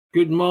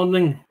Good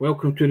morning.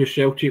 Welcome to the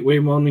Celtic Way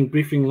Morning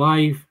Briefing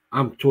Live.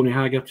 I'm Tony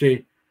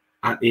Haggerty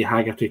at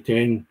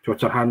Haggerty10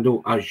 Twitter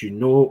handle, as you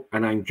know,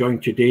 and I'm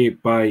joined today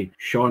by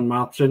Sean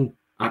Martin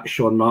at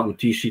Sean Martin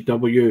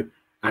TCW.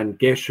 And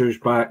guess who's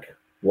back?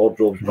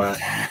 Wardrobe's back.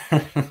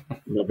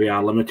 There'll be a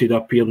limited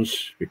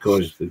appearance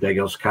because the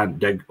diggers can't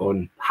dig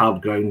on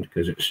hard ground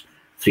because it's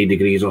 3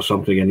 degrees or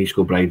something in East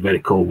Kilbride,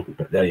 very cold.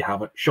 But there you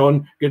have it.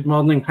 Sean, good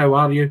morning. How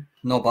are you?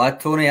 Not bad,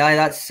 Tony. Aye,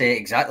 that's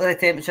exactly the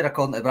temperature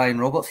according to Brian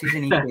Roberts. He's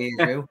in EPA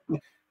as well.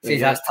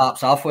 Says that's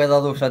taps off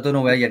weather though, so I don't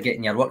know where you're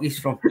getting your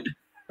workies from.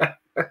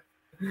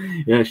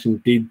 Yes,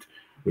 indeed.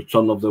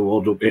 Return of the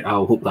Wardrobe. I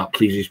hope that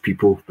pleases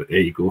people. But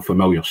there you go,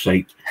 familiar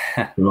sight.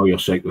 Familiar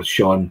sight with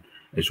Sean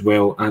as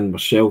well and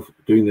myself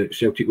doing the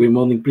Celtic Way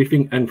Morning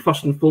Briefing. And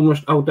first and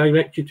foremost, I'll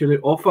direct you to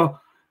the offer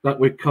that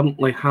we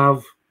currently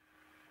have.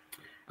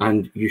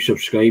 And you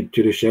subscribe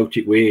to the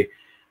Celtic Way,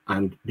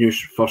 and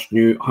first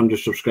new 100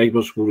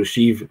 subscribers will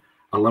receive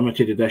a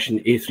limited edition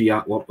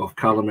A3 artwork of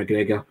Callum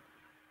McGregor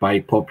by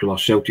popular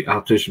Celtic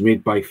artist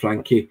made by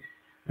Frankie.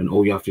 And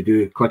all you have to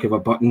do is click of a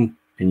button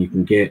and you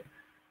can get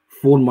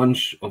 4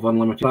 months of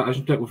unlimited. That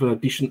isn't it? We've had a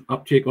decent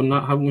uptake on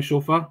that, haven't we,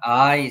 so far?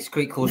 Aye, it's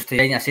quite close to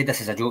it. I said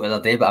this is a joke the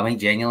other day, but I might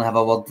genuinely have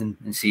a word and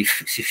see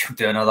if she'll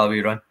do another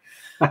wee run.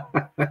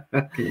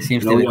 It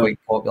seems to be quite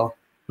popular.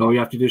 All you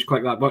have to do is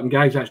click that button,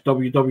 guys. That's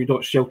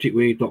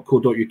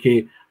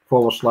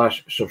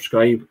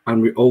www.celticway.co.uk/subscribe.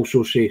 And we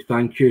also say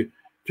thank you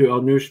to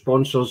our new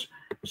sponsors,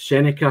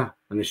 Seneca.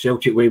 And the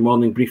Celtic Way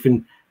Morning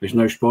Briefing is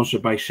now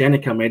sponsored by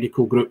Seneca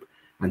Medical Group.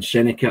 And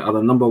Seneca are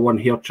the #1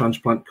 hair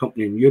transplant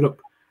company in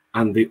Europe.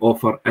 And they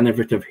offer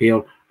innovative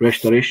hair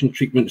restoration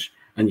treatments.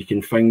 And you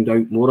can find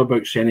out more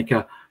about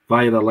Seneca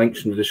via the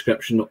links in the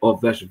description of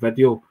this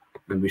video.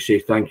 And we say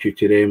thank you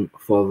to them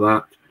for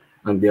that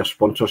and their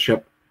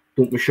sponsorship.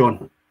 Don't we,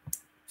 Sean?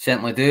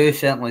 Certainly do,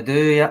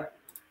 yeah.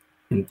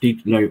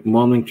 Indeed. Now,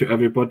 morning to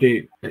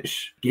everybody.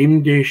 It's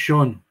game day,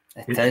 Sean.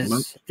 It is.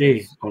 Match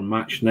day or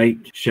match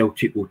night.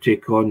 Celtic will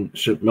take on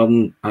St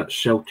Mirren at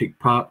Celtic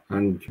Park,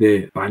 and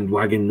the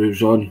bandwagon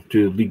moves on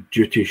to league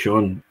duty,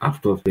 Sean,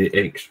 after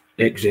the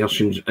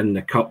exertions in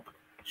the Cup.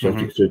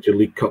 Celtic through to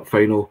League Cup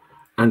final.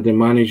 And the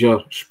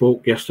manager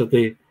spoke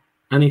yesterday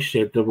and he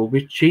said there will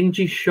be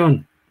changes,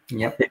 Sean.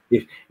 Yep.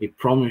 He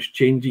promised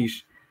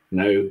changes.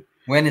 Now,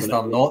 when is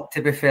there not,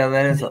 to be fair?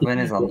 When is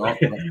there not?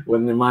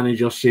 When the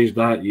manager says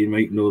that, you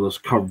might know there's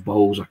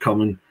curveballs are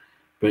coming.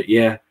 But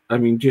yeah, I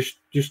mean, just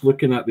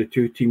looking at the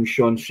two teams,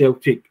 Sean,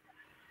 Celtic,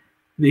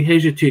 they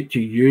hesitate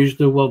to use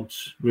the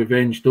words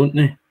revenge, don't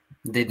they?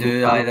 They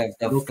do.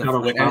 They've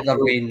went out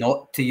their way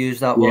not to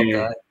use that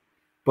word.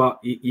 But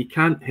you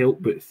can't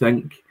help but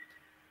think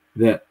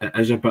that it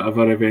is a bit of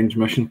a revenge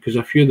mission, because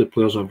a few of the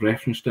players have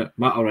referenced it.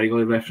 Matt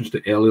O'Reilly referenced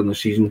it earlier in the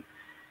season,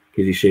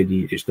 because he said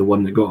it's the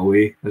one that got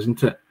away,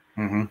 isn't it?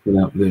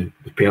 The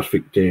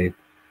perfect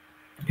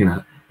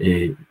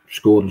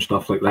score and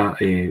stuff like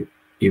that.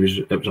 It was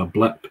a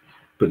blip,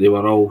 but they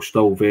were all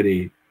still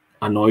very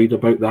annoyed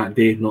about that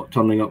day, not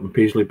turning up in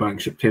Paisley back in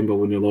September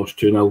when they lost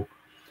 2-0.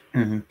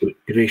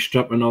 Grey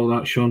strip and all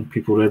that, Sean.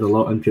 People read a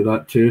lot into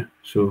that too.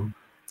 So,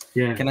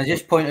 yeah. Can I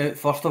just point out,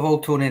 first of all,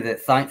 Tony,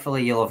 that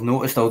thankfully you'll have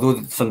noticed,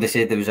 although somebody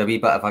said there was a wee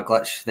bit of a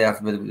glitch there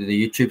with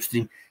the YouTube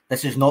stream,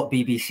 this is not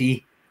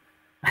BBC.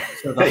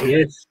 So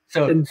there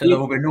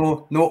will be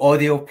no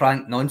audio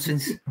prank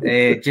nonsense.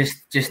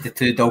 Just the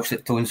two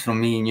dulcet tones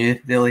from me and you,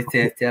 really,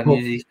 to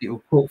amuse these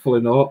people.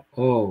 Hopefully not.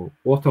 Oh,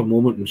 what a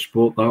moment in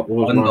sport that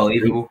was!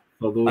 Unbelievable.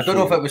 I don't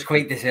know if it was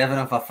quite deserving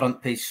of a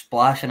front page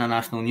splash in a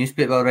national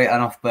newspaper, right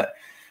enough. But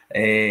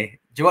do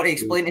you want to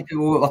explain to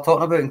people what we're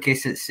talking about, in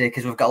case it's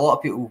because we've got a lot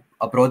of people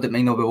abroad that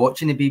might not be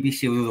watching the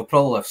BBC, although they'll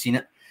probably have seen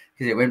it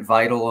because it went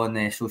viral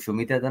on social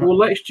media, didn't it? Well,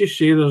 let's just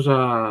say there's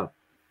an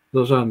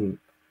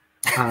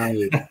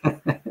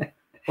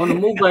on the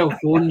mobile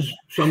phones,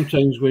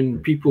 sometimes when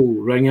people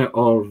ring it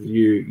or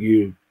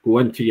you go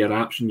into your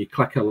apps and you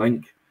click a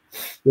link,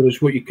 there is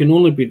what you can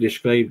only be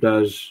described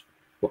as,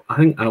 well, I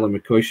think Alan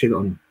McCoy said it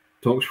on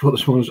TalkSport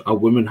this morning, a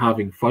woman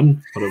having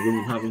fun or a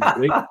woman having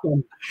great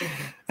fun.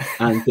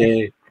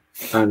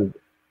 And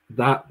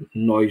that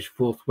noise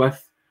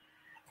forthwith.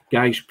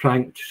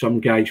 Some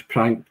guys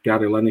pranked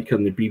Gary Lineker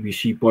and the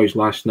BBC boys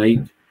last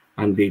night,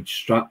 and they'd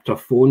strapped a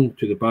phone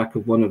to the back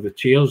of one of the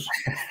chairs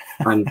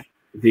and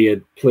they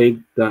had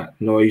played that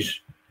noise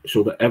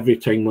so that every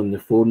time when the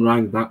phone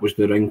rang, that was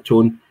the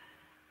ringtone.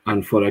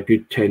 And for a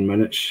good 10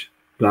 minutes,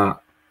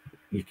 that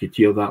you could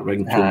hear that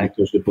ringtone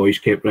because the boys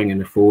kept ringing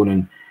the phone.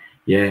 And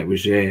yeah, it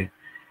was a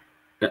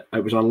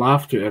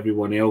laugh to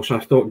everyone else. I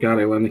thought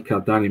Gary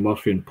Lineker, Danny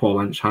Murphy and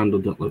Paul Ince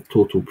handled it like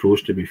total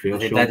pros, to be fair.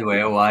 They did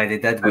well. They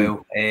did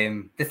well.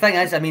 The thing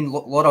is, I mean,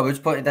 Laura Woods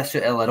pointed this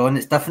out earlier on,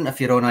 it's different if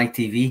you're on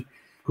ITV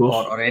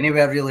or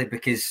anywhere really,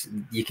 because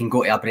you can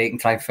go to a break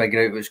and try and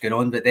figure out what's going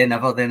on, but they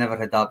never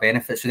had that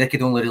benefit, so they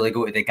could only really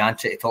go to the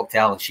gantry to talk to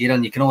Alan Shearer,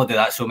 and you can only do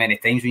that so many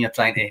times when you're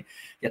trying to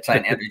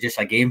introduce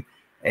a game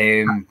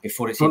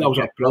before it's. I thought that was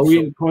a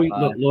brilliant point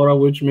that Laura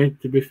Woods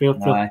made, to be fair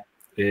to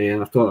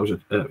I thought that was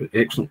an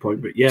excellent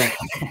point, but yeah.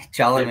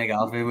 Charlie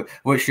McGarvey,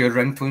 what's your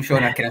ringtone,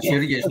 Sean? I can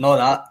assure you it's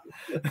not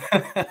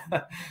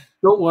that.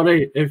 Don't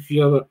worry, if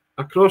you're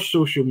across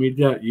social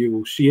media, you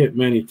will see it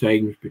many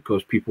times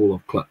because people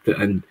have clipped it,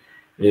 and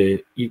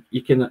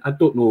you can. I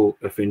don't know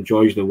if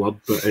enjoys the word,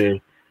 but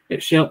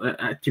it's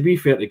to be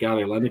fair to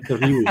Gary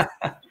Lineker,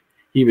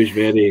 he was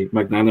very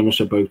magnanimous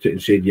about it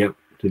and said, "Yep,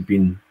 they've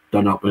been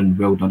done up and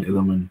well done to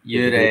them." And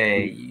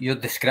your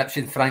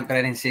description, Frank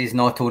Brennan says,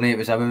 not only it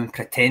was a woman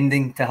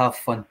pretending to have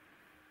fun.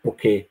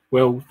 Okay,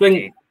 well,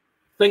 think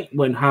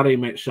when Harry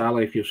Met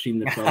Sally, if you've seen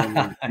the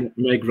film,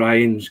 Meg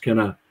Ryan's kind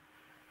of,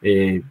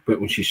 but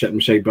when she's sitting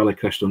beside Billy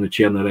Crystal in the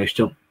chair in the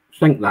restaurant,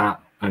 think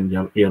that, and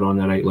you're on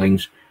the right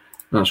lines.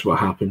 That's what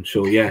happened.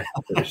 So yeah,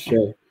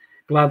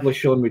 gladly,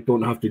 Sean, we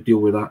don't have to deal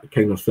with that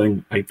kind of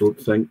thing. I don't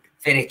think.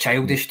 Very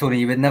childish, Tony.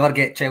 You would never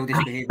get childish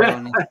behaviour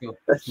on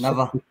this show.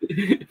 Never.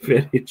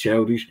 Very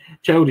childish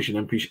and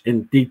impish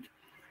indeed.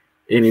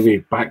 Anyway,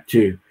 back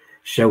to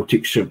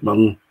Celtic St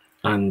Mirren,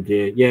 and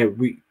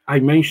I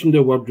mentioned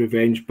the word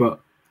revenge,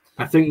 but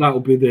I think that will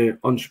be the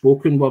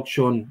unspoken word,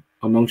 Sean,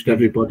 amongst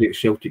everybody at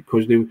Celtic,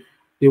 because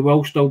they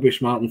will still be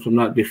smarting from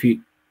that defeat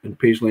in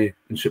Paisley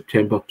in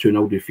September,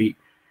 2-0 defeat.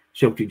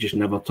 Celtic just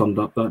never turned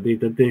up that day,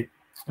 did they?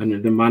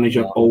 And the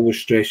manager always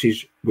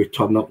stresses we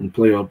turn up and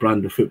play our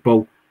brand of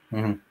football.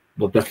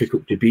 We're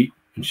difficult to beat,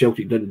 and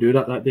Celtic didn't do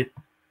that day.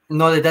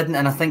 No, they didn't,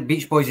 and I think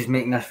Beach Boys is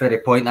making this very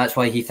point. That's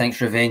why he thinks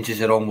revenge is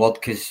the wrong word,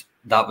 because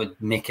that would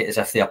make it as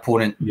if the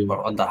opponent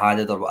were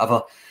underhanded or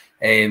whatever.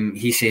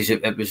 He says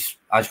it was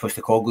Ange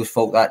Postecoglou's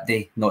fault that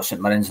day, not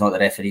St Mirren's, not the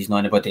referees, not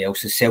anybody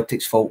else's.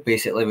 Celtic's fault,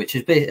 basically, which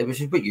is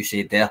what you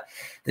said there.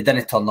 They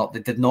didn't turn up.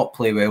 They did not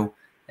play well.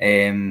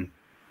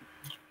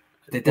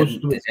 They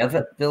didn't deserve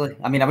it, really.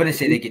 I mean, I wouldn't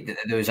say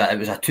it was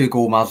a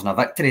 2-goal margin of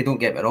victory. Don't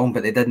get me wrong,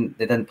 but they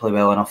didn't play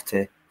well enough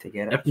to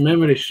get it. If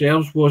memory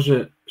serves, was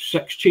it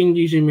 6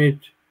 changes he made?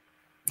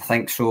 I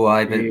think so.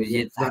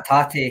 But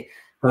Tate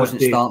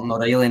wasn't starting.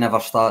 O'Reilly never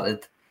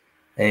started.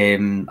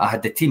 I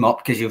had the team up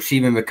because you'll see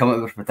when we come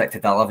up with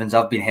predicted 11s,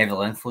 I've been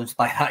heavily influenced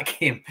by that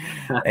game.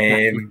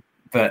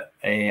 But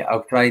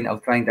I'll try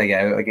and dig it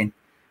out again.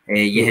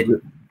 You had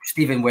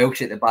Stephen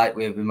Welsh at the back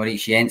with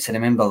Maurice Jens. I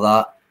remember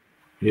that.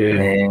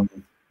 Yeah.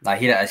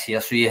 Here it is here.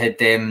 So you had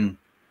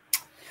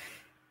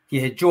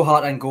Joe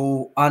Hart in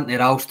goal, Anthony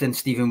Ralston,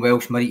 Stephen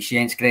Welsh, Maurice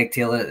Jens, Greg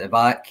Taylor at the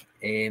back.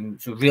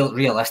 So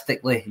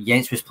realistically,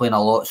 Jens was playing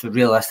a lot. So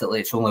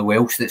realistically, it's only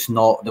Welsh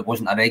that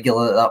wasn't a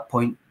regular at that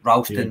point.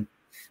 Ralston,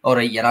 all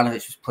right, Juranovic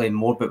was playing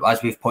more, but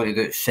as we've pointed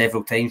out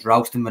several times,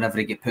 Ralston, whenever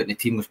he get put in the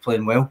team, was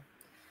playing well.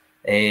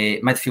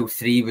 Midfield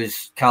 3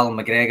 was Callum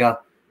McGregor,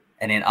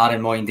 and then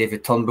Aaron Moy and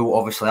David Turnbull.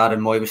 Obviously,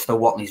 Aaron Moy was still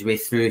working his way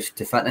through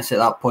to fitness at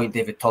that point.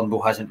 David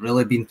Turnbull hasn't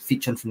really been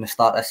featuring from the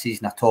start this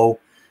season at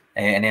all.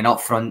 And then up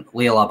front,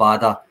 Liel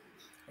Abada,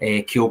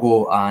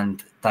 Kyogo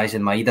and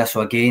Daisen Maeda. So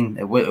again,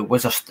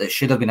 it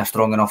should have been a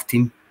strong enough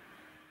team.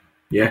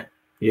 Yeah.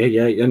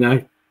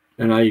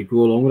 And I go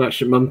along with that.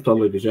 St Mirren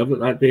thoroughly deserved it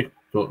that day.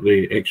 Thought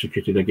they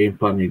executed a game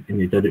plan and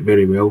they did it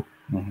very well.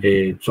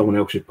 Someone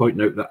else is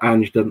pointing out that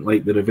Ange didn't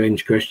like the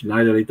revenge question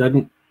either. He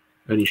didn't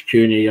in his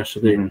Q&A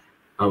yesterday.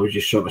 I was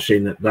just sort of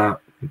saying that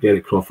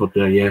Derek Crawford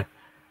there,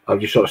 I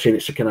was just sort of saying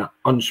it's a kind of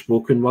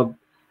unspoken word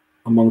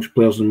amongst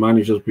players and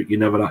managers, but you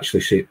never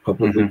actually say it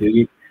publicly, do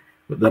you?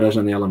 But there is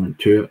an element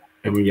to it,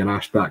 and when you're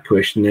asked that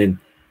question, then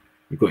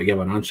you've got to give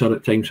an answer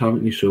at times,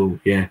 haven't you? So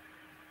yeah,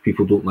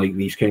 people don't like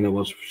these kind of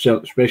words,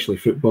 especially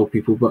football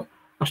people, but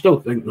I still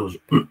think there's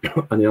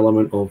an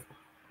element of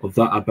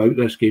that about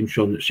this game,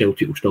 Sean, that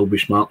Celtic will still be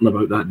smarting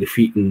about that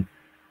defeat, and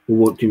we'll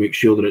want to make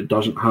sure that it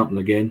doesn't happen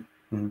again.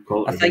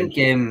 I think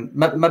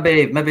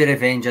maybe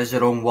revenge is the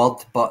wrong word,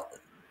 but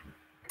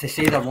to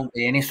say there won't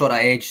be any sort of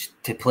edge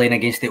to playing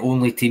against the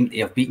only team to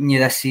have beaten you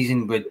this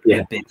season would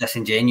be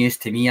disingenuous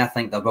to me. I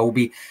think there will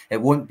be.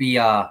 It won't be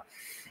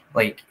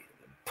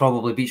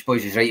probably Beach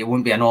Boys is right. It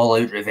won't be an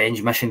all-out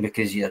revenge mission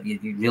because you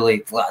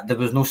really there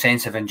was no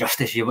sense of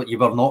injustice. You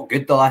were not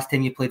good the last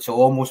time you played, so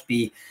it'll almost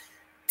be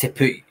to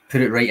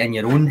put it right in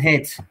your own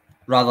heads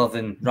rather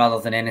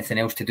than anything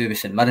else to do with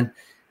St Mirren.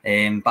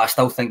 But I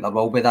still think there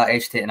will be that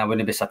edge to it, and I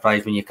wouldn't be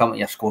surprised when you come to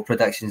your score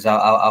predictions.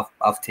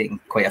 I've taken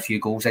quite a few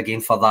goals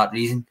again for that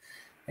reason.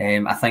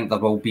 I think there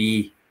will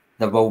be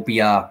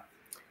a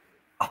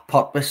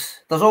purpose.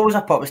 There's always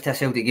a purpose to a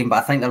Celtic game, but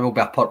I think there will be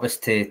a purpose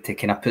to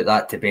kind of put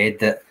that to bed,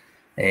 that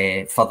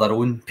for their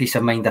own peace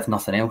of mind, if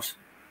nothing else.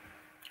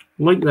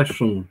 Like this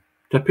from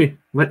Tippy.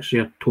 Let's see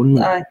a tone.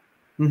 Aye.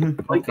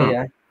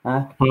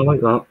 I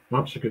like that.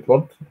 That's a good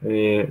word.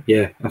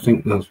 I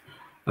think there's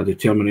a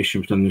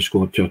determination within the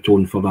squad to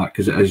atone for that,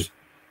 because it is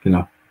kind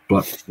of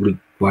blip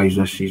league-wise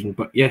this season.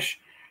 But yes,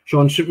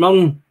 Sean, St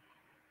Mirren,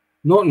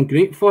 not in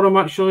great form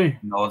actually.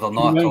 No, they're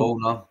not at all,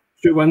 no.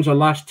 2 wins the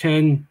last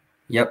 10.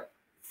 Yep.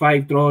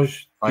 5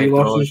 draws, 3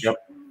 losses. Yep.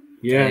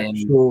 Yeah.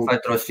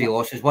 5 draws, 3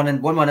 losses.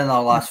 One win in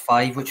our last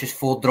 5, which is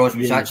 4 draws,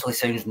 which actually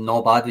sounds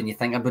not bad when you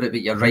think about it,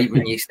 but you're right,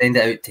 when you extend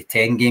it out to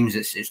 10 games,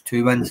 it's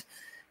 2 wins.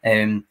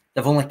 They've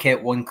only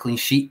kept 1 clean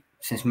sheet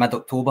since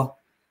mid-October.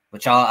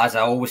 which as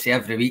I always say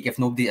every week, if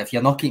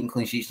you're not keeping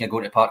clean sheets and you're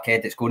going to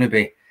Parkhead, it's going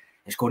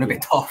to be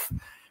tough.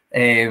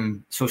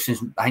 So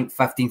since I think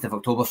 15th of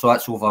October, so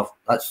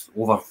that's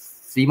over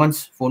 4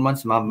 months. Am I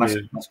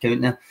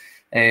miscounting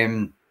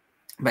there?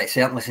 But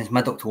certainly since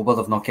mid-October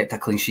they've not kept a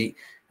clean sheet,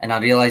 and I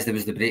realised there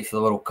was the break for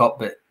the World Cup,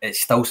 but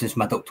it's still since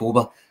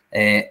mid-October,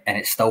 and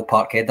it's still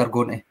Parkhead they're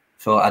going to.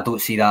 So I don't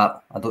see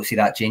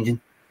that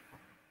changing.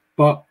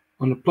 But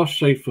on the plus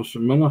side for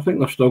St Mirren, I think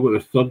they've still got the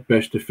third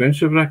best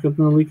defensive record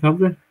in the league, have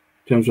they? In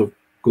terms of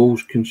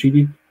goals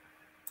conceded.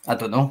 I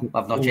don't know.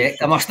 I've not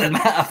checked. I must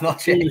admit, I've not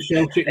checked.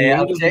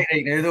 I'll check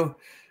right now though.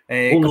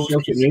 Only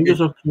Celtic Rangers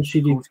have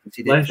conceded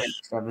less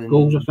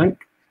goals, I think.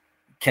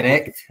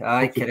 Correct.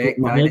 Correct.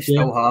 They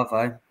still have.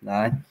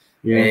 Aye.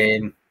 Yeah.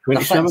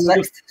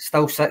 27.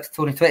 Still sixth.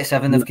 Tony,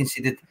 27 they've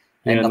conceded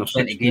in their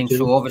 20 games.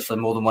 So obviously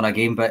more than one a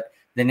game. But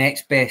the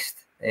next best,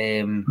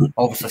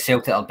 obviously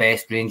Celtic are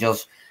best,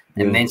 Rangers,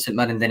 and then St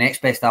Mirren. The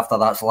next best after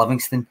that's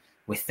Livingston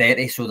with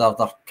 30. So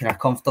they're kind of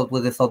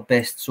comfortably the third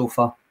best so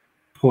far.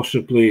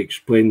 Possibly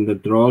explain the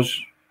draws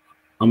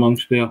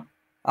amongst there.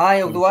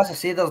 Aye, although as I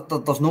say,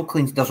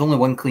 there's only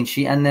one clean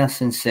sheet in there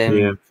since.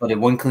 Sorry,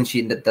 one clean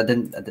sheet.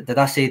 Did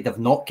I say they've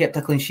not kept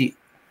a clean sheet?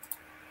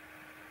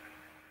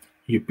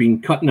 You've been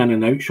cutting in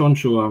and out, Sean.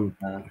 So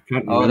I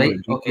can't. Oh right,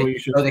 okay.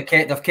 No,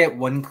 they've kept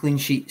one clean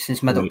sheet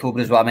since mid-October,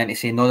 is what I meant to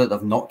say. Not that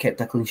they've not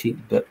kept a clean sheet,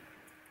 but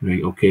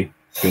right, okay,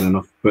 fair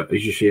enough. But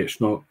as you say,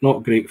 it's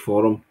not great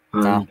for them.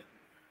 Nah.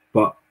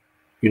 But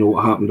you know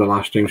what happened the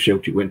last time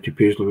Celtic went to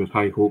Paisley with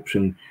high hopes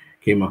and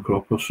came a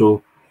cropper.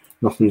 So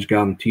nothing's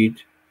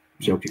guaranteed.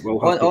 Celtic will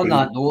have on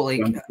that note,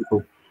 like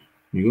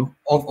you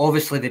go.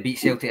 Obviously they beat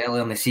Celtic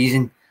earlier in the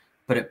season,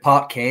 but at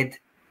Parkhead,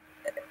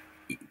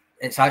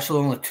 it's actually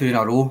only 2 in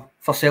a row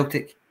for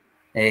Celtic.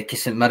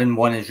 Because St Mirren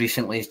won as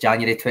recently as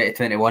January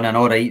 2021, and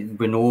all right,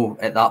 we know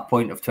at that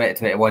point of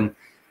 2021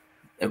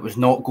 it was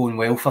not going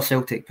well for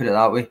Celtic, put it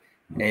that way.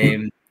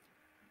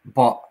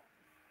 But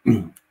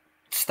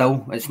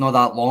still, it's not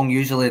that long.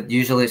 Usually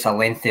it's a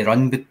lengthy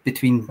run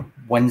between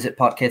wins at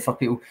Parkhead for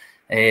people.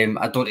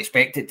 I don't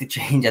expect it to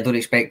change. I don't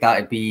expect that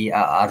to be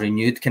a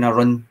renewed kind of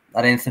run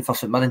or anything for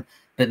St Mirren.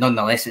 But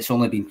nonetheless, it's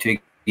only been 2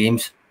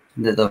 games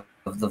that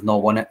they've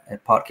not won it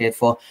at Parkhead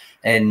for.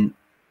 And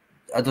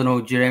I don't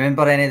know, do you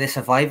remember any of the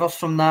survivors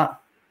from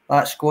that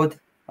squad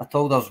at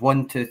all? There's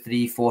 1, 2,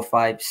 3, 4,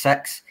 5,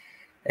 6.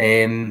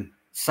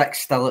 6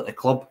 still at the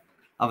club.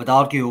 I would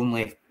argue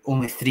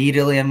only 3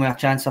 really in with a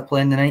chance of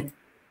playing tonight.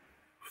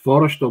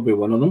 Forrest will be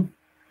one of them.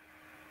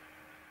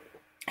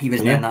 He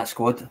wasn't in that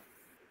squad.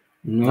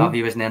 No,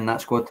 he wasn't in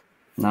that squad.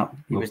 No,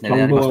 he wasn't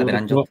there. He must have been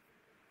injured.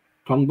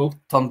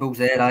 Turnbull's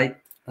there,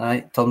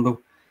 aye, Turnbull.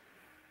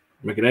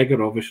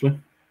 McGregor, obviously.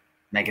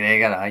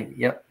 McGregor, aye,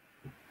 yep.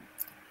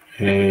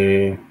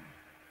 Trying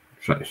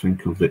to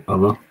think of the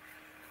other.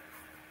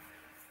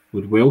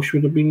 Would Welsh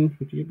have been?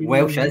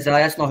 Welsh is,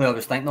 aye. That's not who I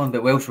was thinking on,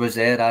 but Welsh was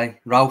there, aye.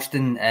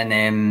 Ralston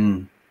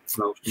and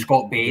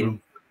Scott Bain,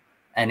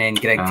 and then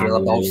Greg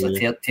Taylor.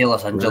 Obviously,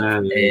 Taylor's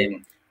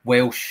injured.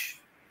 Welsh.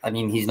 I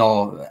mean, he's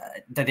not.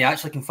 Did he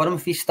actually confirm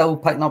if he's still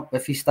picking up,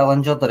 if he's still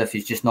injured, or if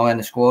he's just not in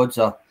the squads,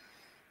 or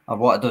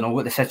what? I don't know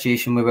what the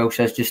situation with Welsh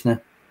is just now.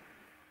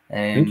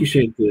 I think he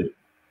said the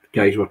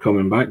guys were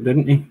coming back,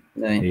 didn't he?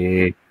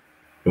 Right.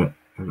 But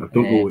I don't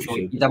know what he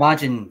said. You'd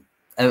imagine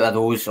out of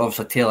those,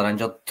 obviously Taylor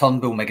injured,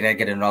 Turnbull,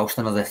 McGregor, and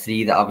Ralston are the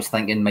 3 that I was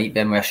thinking might be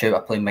in with a shout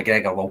at playing.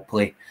 McGregor will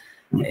play.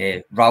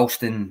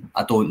 Ralston,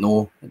 I don't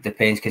know. It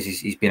depends because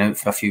he's been out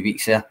for a few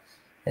weeks there.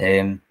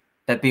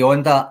 But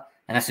beyond that.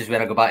 And this is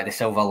where I go back to the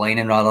silver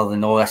lining rather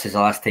than, this is the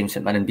last time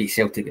St Mirren beat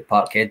Celtic at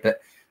Parkhead.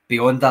 But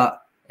beyond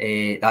that,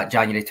 that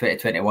January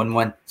 2021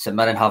 one, St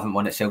Mirren haven't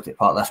won at Celtic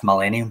Park this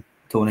millennium,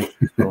 Tony.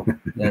 So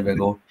there we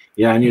go.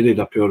 Yeah, I knew they had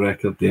a pure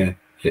record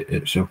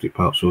at Celtic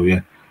Park. So yeah,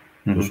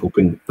 I was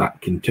hoping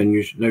that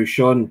continues. Now,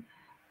 Sean,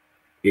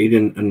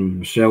 Aidan and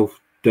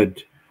myself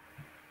did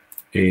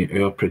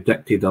our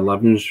predicted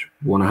 11s.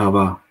 Want to have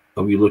a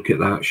wee look at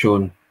that,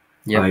 Sean?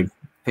 Yeah.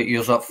 Put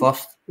yours up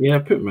first. Yeah,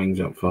 put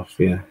mine up first.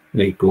 Yeah,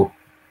 there you go.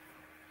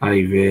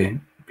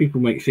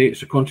 People might say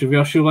it's a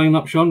controversial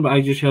lineup, Sean, but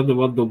I just heard the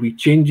word there'll be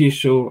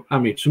changes, so I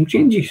made some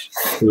changes.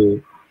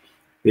 So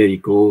there you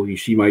go. You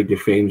see my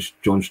defence.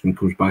 Johnston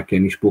comes back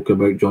in. He spoke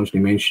about Johnston.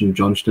 He mentioned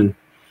Johnston,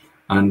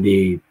 and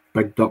he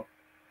bigged up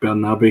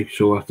Bernabe.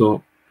 So I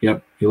thought,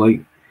 yep, he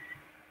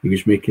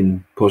was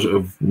making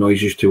positive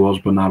noises towards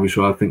Bernabe,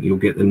 so I think he'll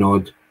get the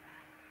nod.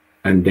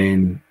 And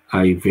then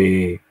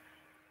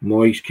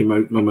Moyes came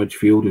out in my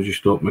midfield. I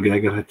just thought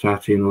McGregor,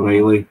 Hatate and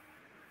O'Reilly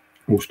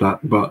will start,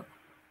 but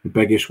the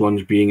biggest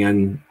ones being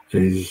in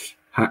is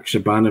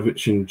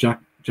Haksabanovic and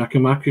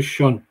Giakoumakis,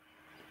 Sean.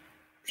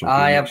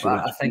 I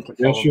think it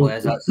probably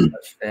is.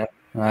 That's fair.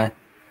 Aye.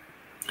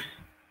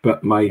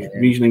 But my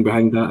reasoning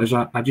behind that is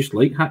I just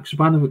like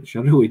Haksabanovic, I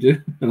really do,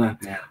 and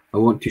I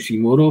want to see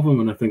more of him,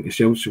 and I think the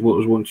Celtic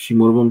supporters want to see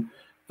more of him.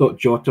 Thought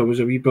Jota was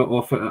a wee bit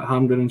off it at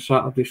Hampden on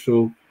Saturday,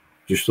 so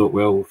just thought,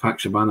 well, if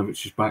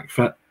Haksabanovic is back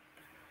fit,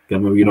 give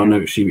him a wee run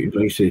out, see what he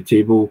brings to the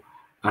table.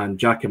 And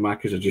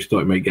Giakoumakis, I just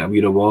thought he might get a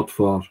wee reward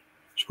for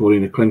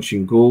scoring a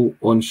clinching goal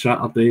on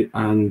Saturday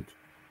and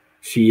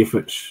see if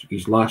it's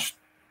his last,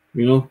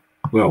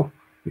 well,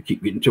 we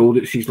keep getting told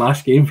it's his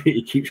last game, but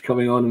he keeps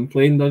coming on and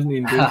playing, doesn't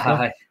he?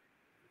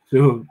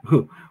 So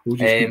we'll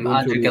just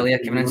Andrew Gillier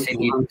coming in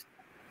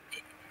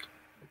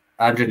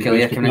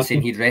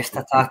saying he'd rest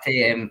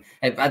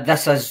Hatate.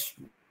 This is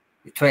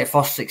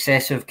 21st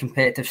successive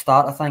competitive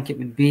start, I think it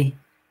would be.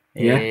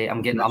 Yeah,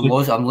 I'm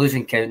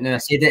losing count now. I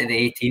said it at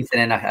the 18th,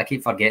 and then I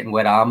keep forgetting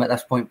where I am at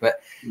this point.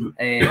 But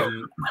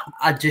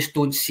I just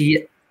don't see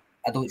it.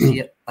 I don't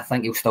see it. I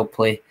think he'll still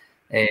play.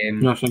 I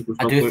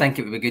do think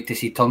it would be good to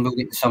see Turnbull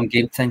getting some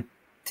game time,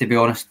 to be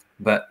honest.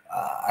 But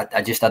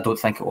I don't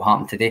think it will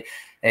happen today.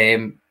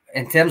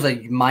 In terms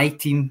of my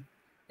team,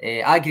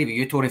 I agree with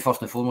you, Tony.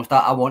 First and foremost,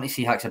 I want to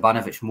see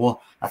Haksabanovic more.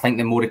 I think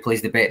the more he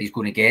plays, the better he's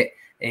going to get.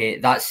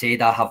 That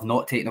said, I have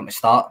not taken him to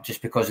start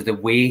just because of the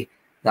way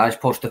that, as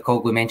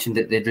Postecoglou mentioned,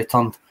 that they'd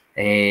returned.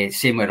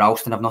 Same with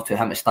Ralston, I've not took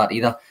him to start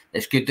either.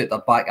 It's good that they're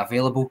back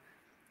available.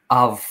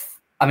 And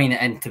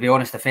to be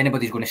honest, if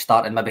anybody's going to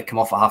start and maybe come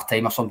off at half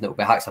time or something, it'll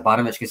be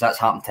Haksabanovic, because that's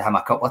happened to him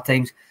a couple of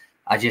times.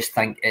 I just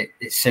think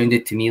it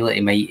sounded to me like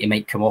he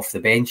might come off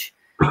the bench.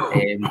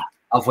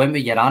 I've went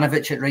with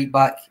Juranovic at right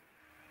back.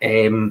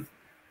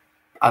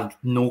 I've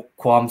no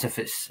qualms if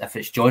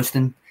it's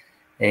Johnston.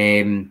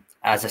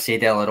 As I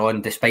said earlier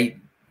on, despite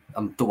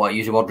I don't want to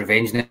use the word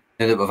revenge now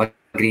that we've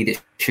agreed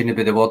it shouldn't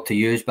be the word to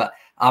use, but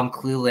I'm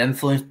clearly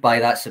influenced by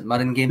that St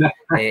Mirren game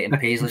in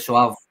Paisley. So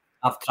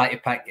I've tried to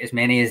pick as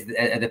many as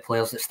the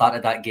players that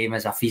started that game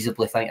as I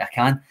feasibly think I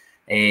can.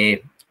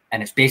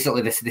 And it's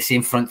basically the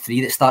same front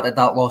three that started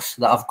that loss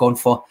that I've gone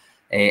for.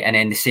 And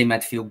then the same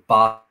midfield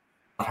bar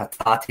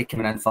Hatate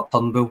coming in for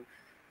Turnbull.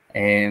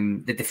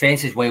 The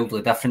defence is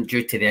wildly different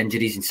due to the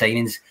injuries and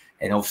signings.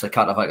 And obviously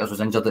Carter Vickers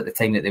was injured at the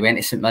time that they went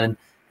to St Mirren.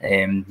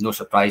 No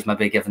surprise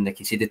maybe given they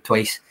conceded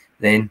twice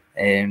then.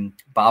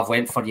 But I've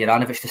went for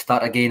Juranovic to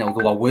start again,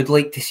 although I would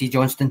like to see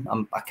Johnston.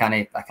 I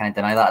can't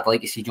deny that. I'd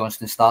like to see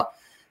Johnston start.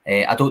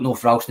 I don't know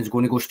if Ralston's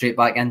going to go straight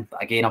back in,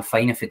 but again, I'm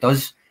fine if he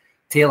does.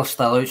 Taylor's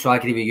still out, so I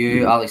agree with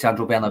you.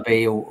 Alexandro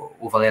Bernabeu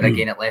over there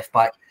again at left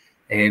back.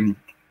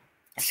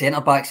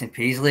 Centre backs in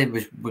Paisley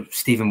was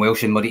Stephen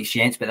Welsh and Maurice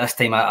Jens, but this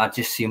time I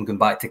just see him going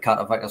back to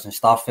Carter Vickers and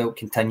Starfelt,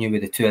 continue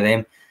with the two of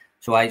them.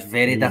 So it's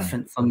very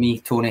different for me,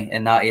 Tony,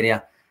 in that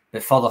area.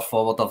 But further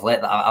forward,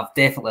 I've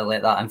definitely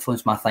let that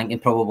influence my thinking,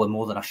 probably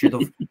more than I should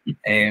have.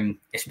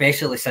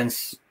 Especially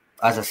since,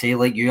 as I say,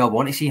 like you, I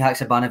want to see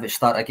Haksabanovic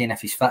start again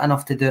if he's fit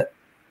enough to do it.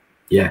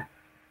 Yeah.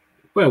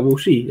 Well, we'll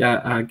see.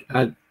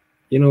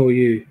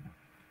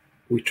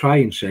 We try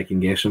and second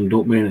guess him,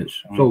 don't we? And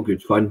it's all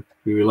good fun.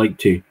 We would like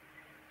to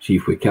see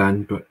if we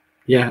can, but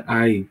yeah,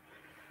 I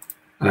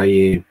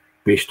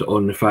based it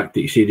on the fact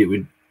that he said he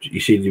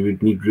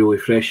would need really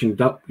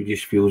freshened up. He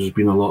just feels there's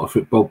been a lot of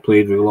football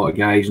played with a lot of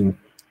guys and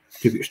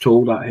took its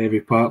toll, that heavy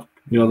part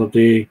the other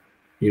day,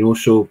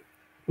 so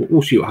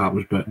we'll see what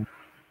happens. But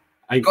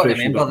I've got to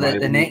remember that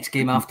the next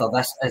game after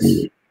this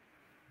is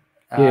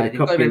you've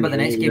got to remember the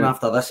next game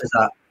after this is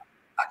a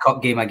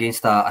cup game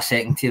against a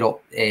second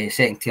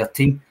tier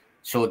team.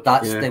 So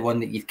that's the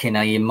one that you've kind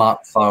of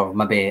earmarked for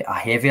maybe a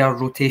heavier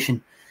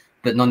rotation.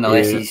 But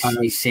nonetheless,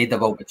 he's said there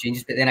will be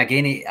changes. But then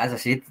again, as I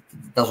said,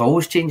 there's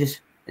always changes.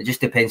 It just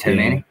depends how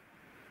many.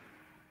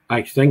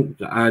 I think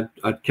that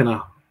I'd kind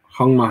of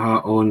hung my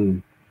hat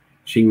on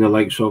seeing the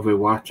likes of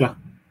Iwata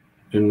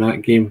in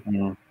that game.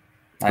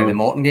 The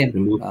Morton game.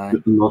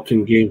 The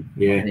Morton game,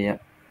 yeah.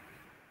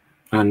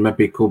 And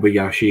maybe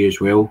Kobayashi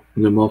as well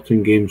in the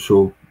Morton game.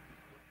 So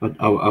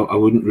I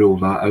wouldn't rule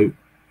that out.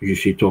 You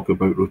see, talk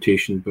about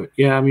rotation. But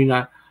yeah,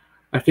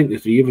 I think the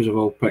three of us have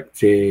all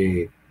picked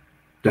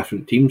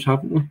different teams,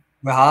 haven't we?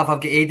 We have. I've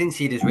got Aiden's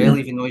here as well,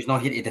 even though he's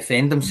not here to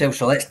defend himself.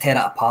 So let's tear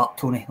it apart,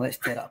 Tony. Let's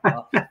tear it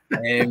apart.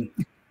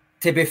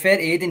 To be fair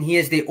to Aiden, he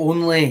is the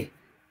only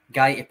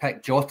guy to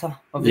pick Jota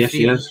of the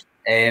three. Yes,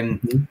 he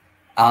is.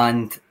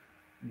 And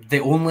the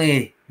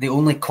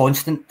only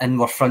constant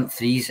in our front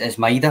threes is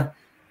Maida,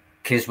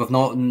 because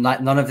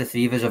none of the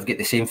three of us have got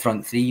the same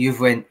front three. You've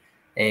went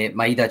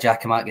Maida,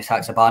 Giakoumakis,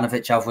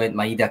 Haksabanovic. I've went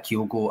Maida,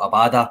 Kyogo,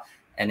 Abada,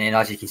 and then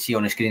as you can see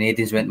on the screen,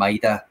 Aiden's went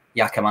Maida,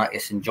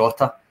 Giakoumakis, and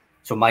Jota.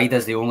 So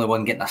Maida's the only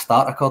one getting a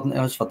start according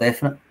to us for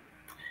definite.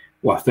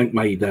 Well, I think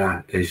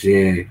Maida is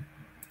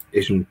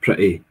in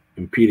pretty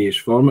imperious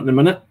form at the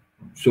minute.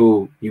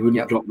 So you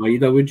wouldn't drop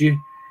Maida, would you?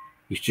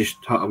 He's just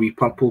had a wee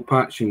purple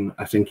patch, and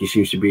I think he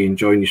seems to be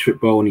enjoying his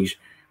football, and he's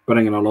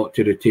bringing a lot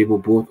to the table,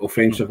 both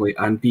offensively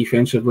and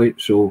defensively.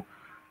 So,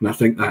 and I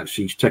think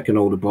he's ticking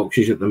all the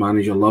boxes that the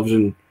manager loves,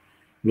 and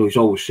he's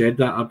always said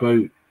that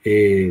about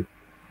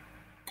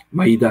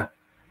Maida.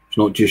 It's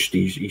not just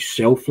he's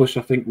selfless,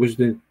 I think was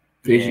the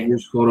phrase he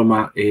used for him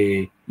at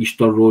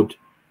Easter Road.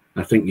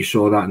 I think you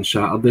saw that on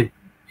Saturday.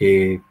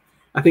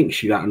 I think you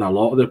see that in a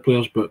lot of the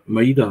players, but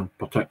Maida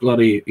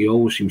particularly, he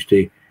always seems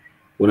to,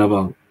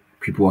 whenever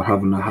people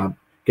are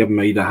giving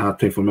Maida a hard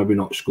time for maybe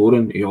not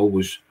scoring, he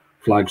always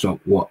flags up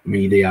what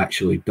Maida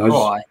actually does.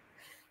 Part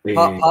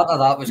of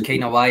that was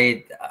kind of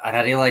why, and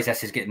I realise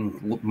this is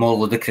getting more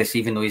ludicrous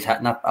even though he's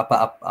hitting a bit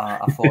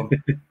of form.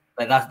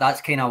 Like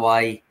that's kind of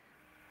why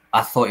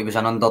I thought he was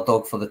an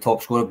underdog for the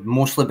top scorer,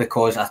 mostly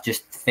because I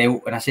just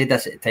felt, and I said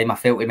this at the time, I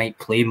felt he might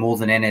play more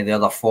than any of the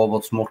other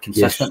forwards more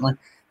consistently,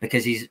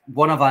 because he's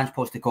one of Ange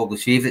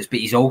Postecoglou's favourites, but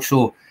he's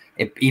also,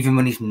 even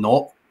when he's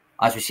not,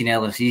 as we've seen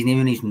earlier in the season, even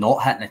when he's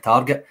not hitting the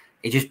target,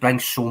 he just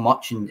brings so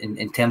much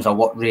in terms of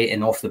work rate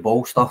and off the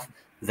ball stuff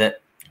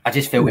that I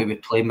just felt he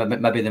would play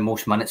maybe the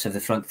most minutes of the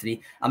front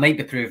three. I might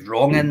be proved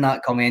wrong in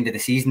that come end of the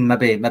season.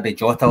 Maybe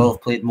Jota will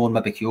have played more,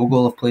 maybe Kyogo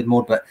will have played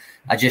more, but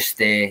I just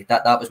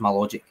that was my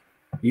logic.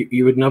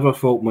 You would never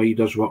fault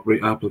Maeda's work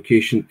rate,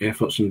 application,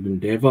 efforts and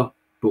endeavour,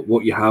 but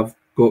what you have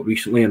got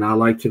recently and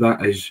allied to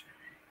that is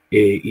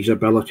his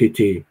ability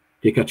to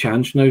take a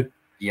chance now.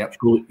 Yep. His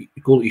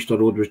goal at Easter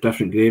Road was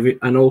different gravy,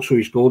 and also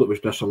his goal that was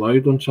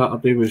disallowed on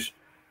Saturday was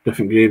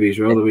different gravy as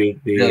well. The way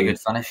really good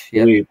finish.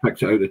 The way he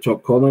picked it out the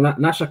top corner,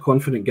 and that's a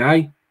confident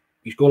guy.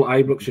 His goal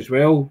at Ibrox as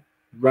well,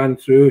 ran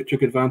through,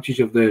 took advantage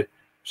of the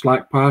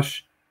slack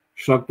pass,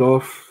 shrugged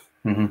off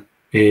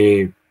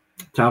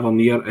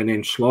Tavernier, and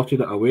then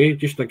slotted it away.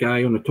 Just a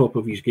guy on the top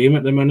of his game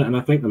at the minute, and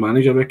I think the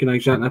manager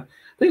recognised that, and I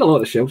think a lot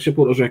of the Celtic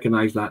supporters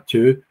recognise that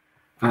too,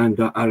 and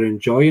are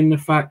enjoying the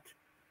fact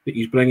that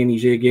he's bringing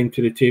his A game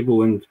to the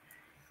table, and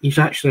he's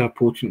actually a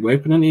potent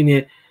weapon in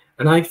it.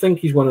 And I think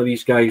he's one of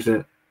these guys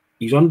that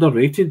he's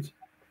underrated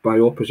by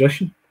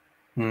opposition.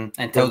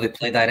 Until they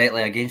play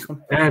directly against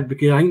him. Yeah,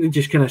 because I think they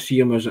just kind of see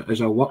him as a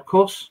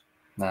workhorse.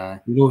 Nah.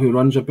 Who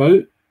runs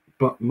about.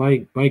 But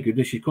my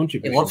goodness, his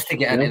contribution. He loves to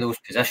get into those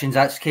positions.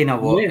 That's kind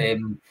of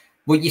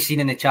what you've seen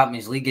in the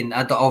Champions League, and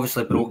I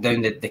obviously broke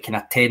down the kind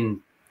of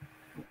 10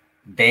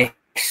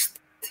 best,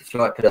 if you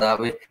want to put it that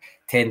way,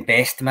 10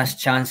 best missed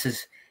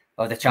chances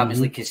of the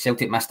Champions League, because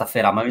Celtic missed a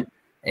fair amount.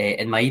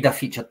 And Maeda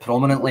featured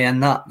prominently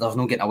in that. There's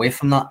no getting away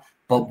from that.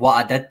 But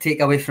what I did take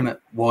away from it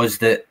was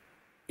that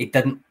he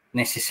didn't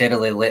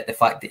necessarily let the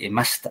fact that he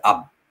missed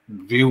a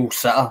real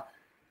sitter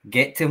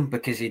get to him,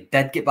 because he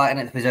did get back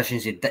into the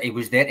positions. He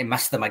was there to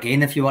miss them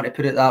again, if you want to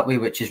put it that way,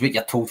 which is what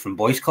you're told from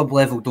boys club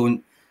level.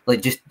 Don't,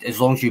 like, just as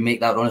long as you make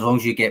that run, as long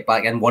as you get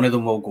back in, one of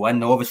them will go in.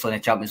 Now, obviously in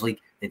the Champions League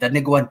they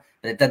didn't go in,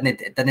 but it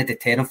didn't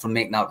deter him from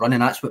making that run,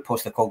 and that's what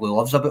Postecoglou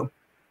loves about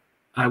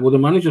him. Well, the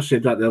manager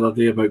said that the other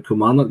day about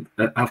Kilmarnock,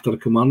 after the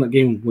Kilmarnock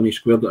game, when he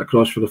squared it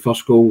across for the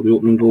first goal, the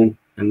opening goal,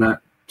 in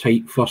that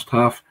tight first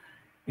half.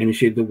 And he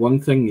said the one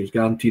thing he's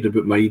guaranteed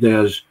about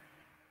Maeda is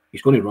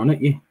he's going to run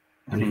at you.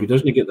 And if he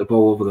doesn't get the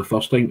ball over the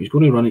first time, he's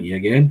going to run at you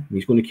again. And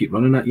he's going to keep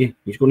running at you.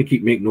 He's going to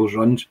keep making those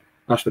runs.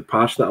 That's the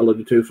pass that I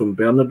alluded to from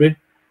Bernabei,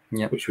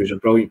 which was a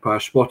brilliant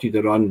pass. Spotted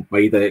the run,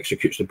 Maeda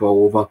executes the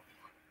ball over.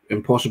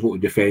 Impossible to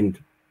defend.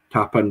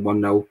 Tap in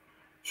 1-0.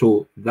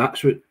 So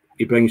that's what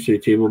he brings to the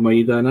table,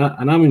 Maeda,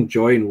 and I'm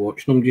enjoying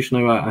watching him just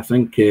now. I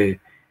think he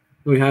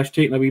has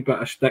taken a wee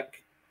bit of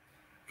stick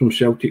from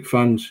Celtic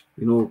fans,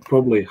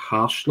 probably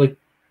harshly,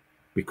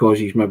 because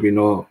he's not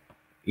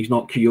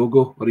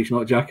Kyogo or he's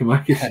not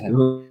Giakoumakis,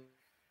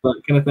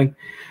 that kind of thing.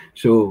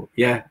 So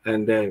yeah,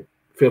 and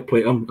fair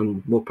play to him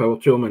and more power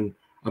to him, and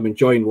I'm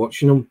enjoying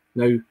watching him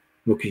now.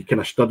 Because you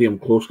kind of study him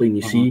closely and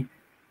you see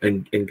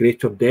in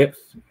greater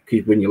depth,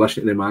 because when you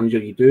listen to the manager,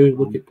 you do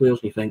look at players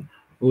and you think,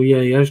 oh yeah,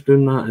 he is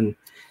doing that, and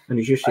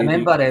he's just. I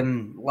remember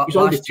he's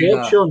on the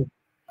tape, Sean.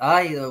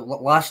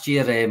 Last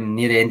year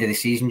near the end of the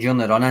season during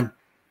the run-in,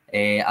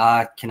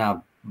 I kind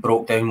of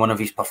broke down one of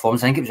his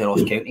performances. I think it was a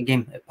Ross County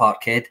game at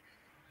Parkhead.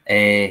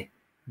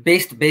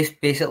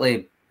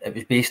 Basically, it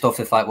was based off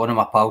the fact one of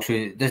my pals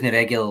who doesn't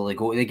regularly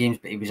go to the games,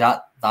 but he was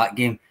at that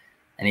game,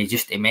 and he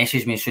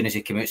messaged me as soon as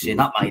he came out saying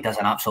that Maeda's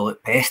an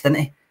absolute pest, isn't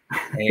he?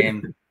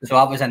 So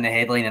I was in the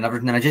headline and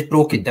everything, and I just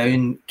broke it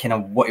down, kind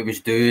of what he was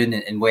doing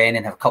and when,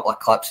 and have a couple of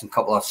clips and a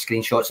couple of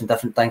screenshots and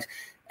different things.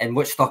 And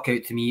what stuck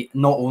out to me,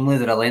 not only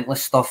the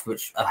relentless stuff,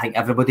 which I think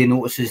everybody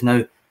notices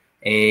now,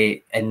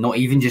 and not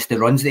even just the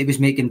runs that he was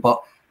making,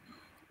 but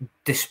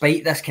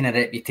despite this kind of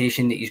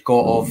reputation that he's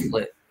got of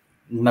like,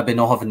 maybe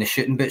not having the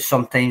shooting boots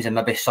sometimes, and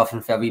maybe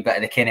suffering for a wee bit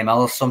of the Kenny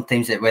Millers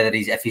sometimes, that whether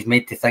if he's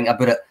made to think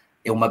about it,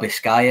 he'll maybe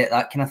sky it,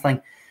 that kind of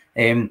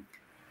thing.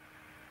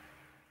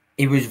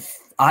 He was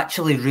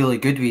actually really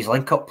good with his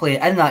link-up play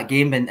in that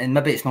game, and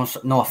maybe it's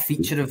not a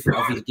feature of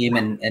his game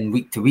in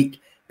week to week,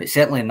 but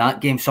certainly in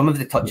that game, some of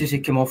the touches he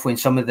came off with, and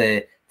some of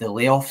the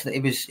layoffs that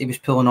he was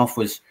pulling off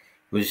was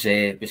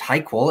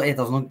high quality.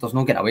 There's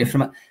no getting away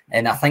from it,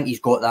 and I think he's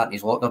got that in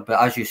his locker.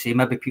 But as you say,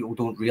 maybe people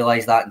don't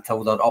realise that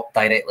until they're up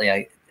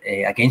directly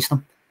against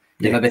him.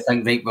 They maybe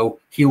think, right, well,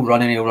 he'll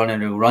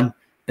run,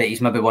 but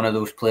he's maybe one of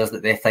those players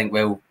that they think,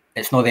 well,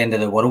 it's not the end of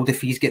the world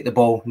if he's get the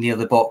ball near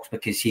the box,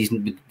 because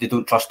they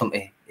don't trust him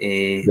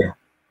to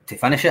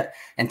finish it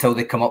until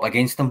they come up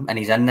against him, and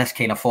he's in this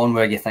kind of form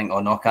where you think,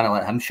 oh no, can't I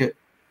let him shoot?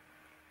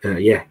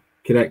 Yeah,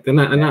 correct, and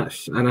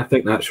I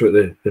think that's what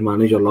the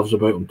manager loves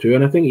about him too,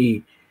 and I think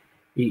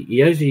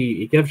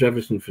he gives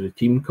everything for the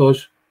team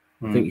cause.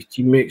 I think his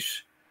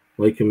teammates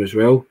like him as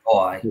well.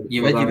 Oh,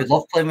 you would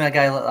love playing with a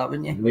guy like that,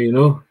 wouldn't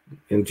you?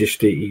 And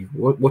just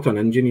what an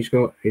engine he's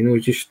got.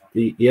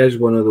 He is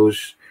one of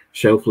those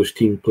selfless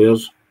team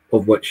players,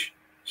 of which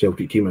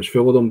Celtic team is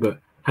full of them. But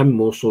him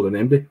more so than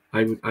anybody.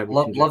 I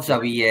would loves a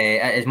wee,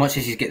 as much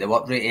as he's got the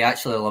work rate, he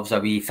actually loves a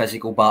wee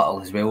physical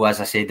battle as well. As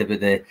I said about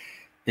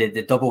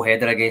the double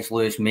header against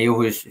Lewis Mayo,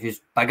 who's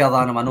bigger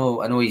than him. I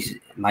know he's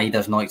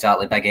Maeda's not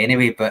exactly big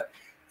anyway, but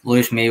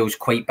Lewis Mayo's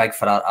quite big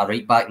for a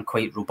right back and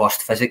quite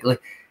robust physically.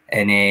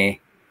 And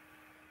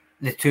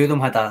the two of them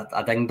had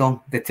a ding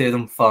dong. The two of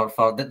them for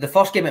the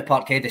first game at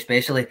Parkhead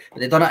especially, but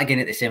they done it again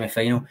at the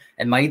semi-final.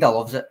 And Maeda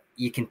loves it.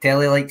 You can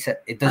tell he likes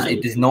it. He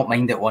does not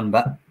mind it one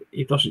bit.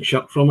 He doesn't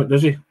shirk from it,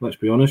 does he? Let's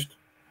be honest.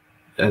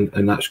 And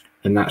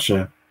that's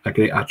a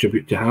great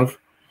attribute to have,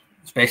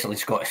 especially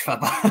Scottish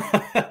football.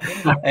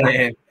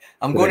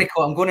 I'm going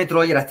to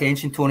draw your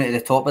attention, Tony, to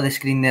the top of the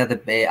screen there,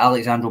 the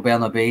Alexandre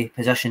Bernabei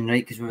position,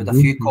 right? Because we've had a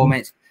few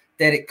comments.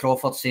 Derek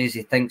Crawford says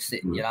he thinks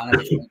that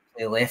Juranovic should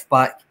play left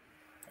back.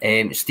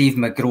 Steve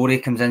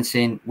McGrory comes in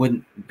saying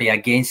wouldn't be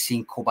against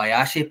seeing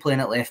Kobayashi playing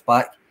at left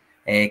back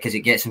because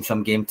it gets him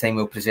some game time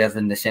while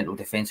preserving the central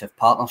defensive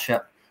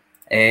partnership.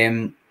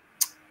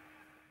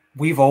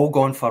 We've all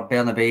gone for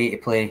Bernabei to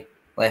play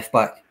left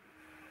back.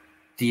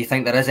 Do you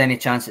think there is any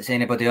chance it's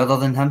anybody other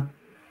than him?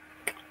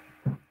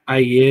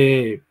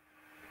 I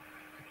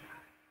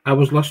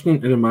was listening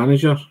to the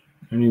manager.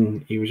 I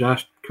mean, he was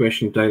asked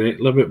questions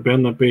directly about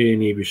Bernabei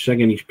and he was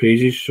singing his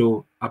praises,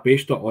 so I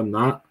based it on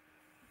that.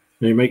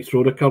 Now, he might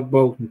throw the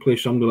curveball and play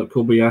somebody like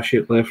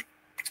Kobayashi at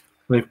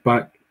left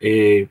back.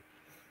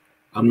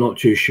 I'm not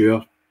too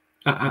sure.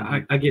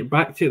 I get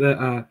back to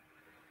that.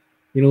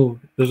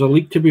 There's a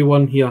league to be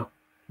won here.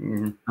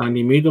 And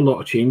he made a lot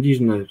of changes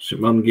in the St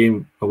Mirren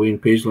game away in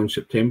Paisley in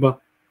September,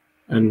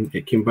 and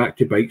it came back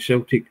to bite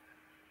Celtic.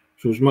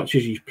 So as much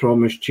as he's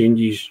promised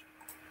changes,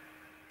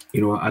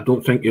 I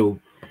don't think he'll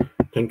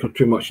tinker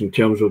too much in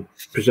terms of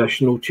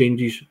positional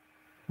changes.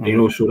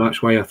 So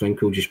that's why I think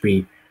he'll just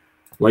be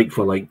like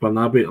for like.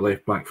 Bernabei at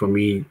left back for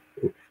me.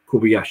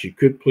 Kobayashi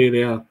could play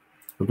there.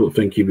 I don't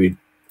think he would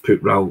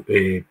put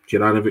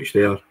Juranovic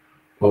there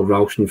or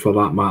Ralston for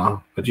that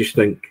matter. I just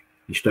think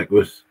you stick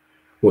with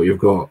what you've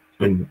got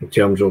in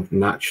terms of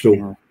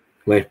natural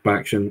left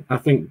backs. And I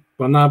think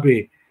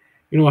Bernabei,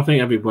 I think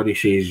everybody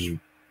says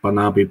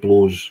Bernabei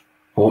blows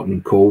hot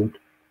and cold.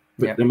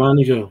 But the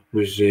manager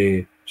was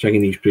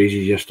singing his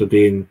praises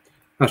yesterday, and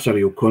that's a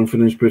real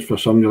confidence boost for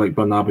somebody like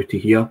Bernabei to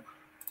hear.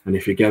 And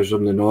if he gives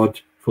them the nod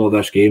for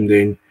this game,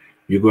 then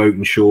you go out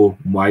and show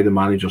why the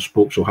manager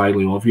spoke so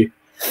highly of you.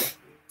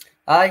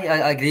 I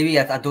agree with you.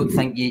 I don't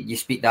think you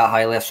speak that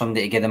highly of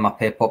somebody to give them a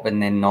pep up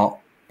and then not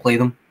play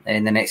them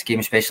in the next game,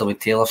 especially with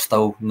Taylor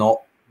still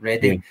not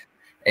ready.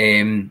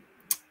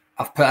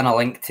 I've put in a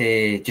link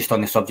to, just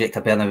on the subject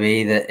of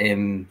Bernabei,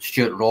 that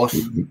Stuart Ross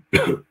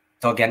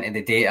dug into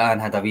the data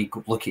and had a wee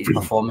look at his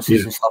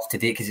performances and stuff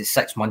today, because it's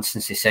 6 months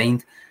since he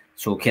signed.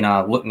 So kind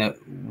of looking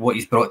at what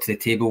he's brought to the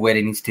table, where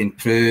he needs to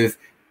improve,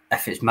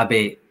 if it's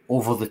maybe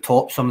over the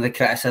top, some of the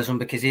criticism,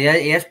 because he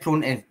is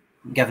prone to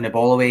giving the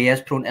ball away, he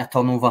is prone to a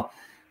turnover.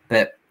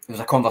 But there was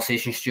a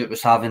conversation Stuart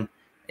was having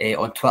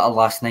on Twitter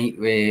last night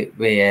with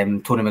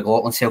Tony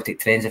McLaughlin, Celtic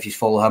Trends, if you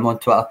follow him on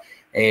Twitter,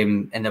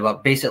 and they were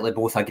basically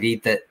both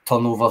agreed that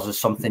turnovers is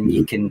something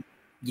you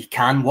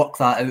can work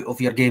that out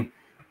of your game,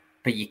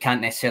 but you can't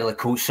necessarily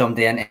coach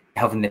somebody into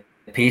having the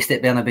pace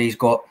that Bernabei's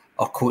got,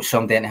 or coach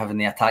somebody into having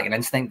the attacking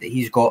instinct that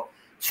he's got.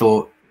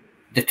 So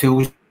the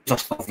tools are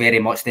still very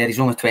much there.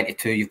 He's only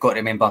 22. You've got to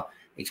remember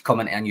he's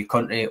coming to a new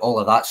country, all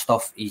of that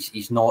stuff.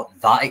 He's not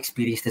that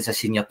experienced as a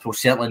senior pro,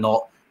 certainly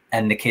not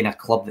in the kind of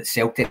club that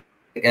Celtic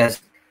is.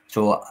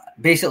 So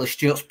basically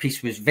Stuart's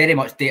piece was very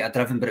much data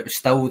driven, but it was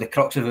still, the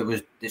crux of it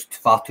was it's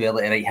far too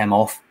early to write him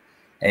off.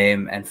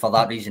 And for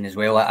that reason as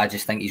well, I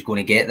just think he's going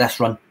to get this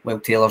run while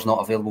Taylor's not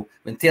available.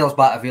 When Taylor's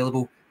back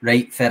available,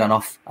 right, fair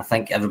enough. I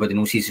think everybody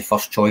knows he's the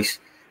first choice.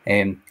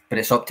 But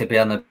it's up to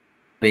Bernabei.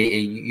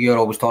 You're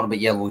always talking about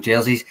yellow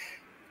jerseys.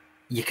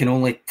 You can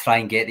only try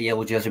and get the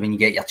yellow jersey when you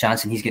get your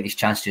chance, and he's getting his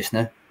chance just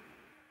now.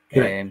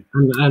 And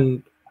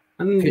John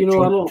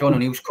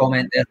O'Neill's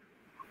comment there.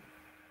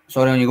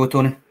 Sorry, on you go,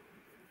 Tony.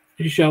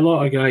 You see, a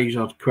lot of guys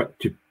are quick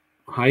to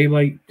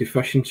highlight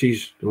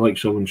deficiencies, the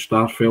likes of when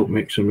Starfelt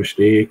makes a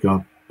mistake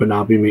or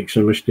Bernabei makes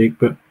a mistake,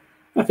 but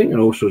I think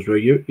also as well,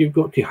 you've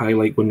got to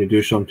highlight when they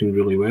do something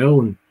really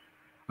well. And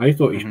I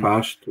thought his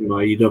pass to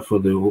Maeda for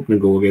the opening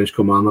goal against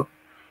Kilmarnock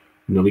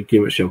in the league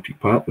game at Celtic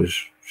Park was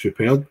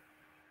superb.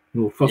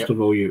 First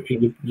of all,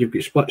 you've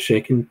got split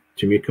second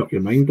to make up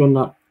your mind on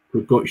that.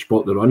 We've got to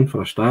spot the run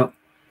for a start,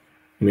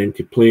 and then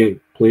to play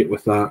it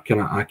with that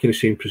kind of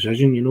accuracy and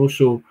precision,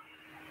 So,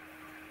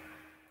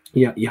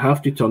 yeah, you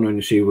have to turn around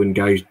and say when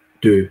guys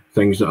do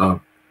things that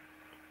are,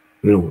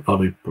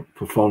 or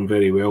perform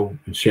very well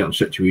in certain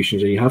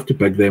situations, and you have to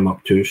big them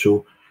up too.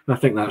 So I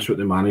think that's what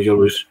the manager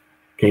was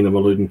kind of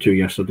alluding to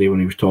yesterday when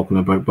he was talking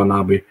about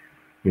Bernabei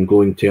in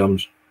glowing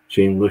terms,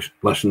 saying,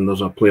 listen,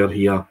 there's a player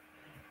here,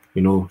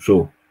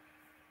 so.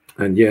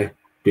 And yeah,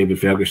 David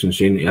Ferguson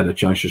saying that he had a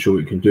chance to show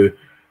what he can do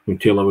when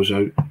Taylor was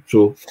out.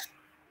 So,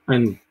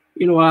 and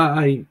he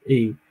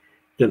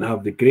didn't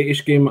have the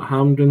greatest game at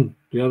Hampden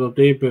the other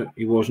day, but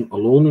he wasn't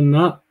alone in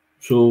that.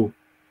 So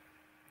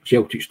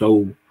Celtic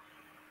still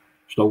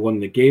won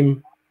the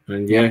game.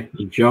 And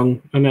he's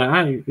young, and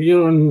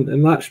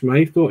and that's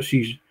my thoughts.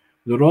 He's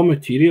the raw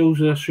materials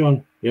there,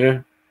 Sean.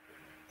 Yeah.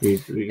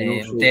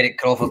 Derek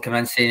Crawford came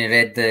in saying he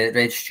read the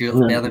Red Stewart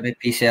Bernabei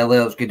piece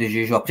earlier. It was good as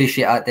usual.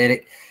 Appreciate that,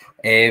 Derek.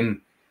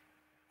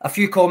 A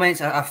few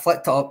comments. I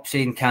flicked it up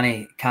saying,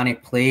 can he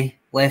play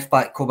left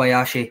back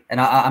Kobayashi?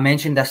 And I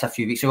mentioned this a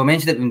few weeks ago. I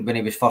mentioned it when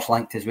he was first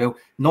linked as well.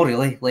 Not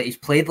really. Like, he's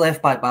played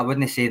left back, but I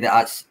wouldn't say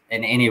that's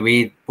in any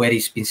way where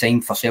he's been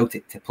signed for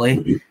Celtic to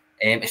play.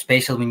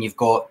 Especially when you've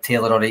got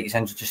Taylor or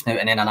injured just now,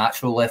 and then an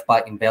actual left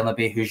back in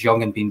Bernabei who's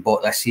young and been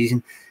bought this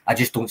season. I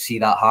just don't see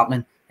that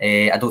happening.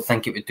 I don't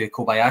think it would do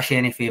Kobayashi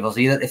any favours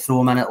either to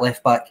throw him in at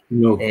left back.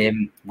 No.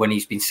 When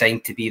he's been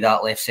signed to be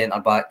that left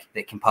centre back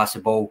that can pass the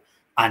ball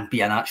and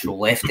be an actual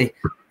lefty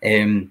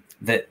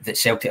that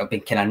Celtic have been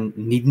kind of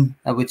needing,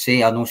 I would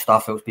say. I know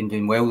Starfelt's been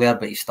doing well there,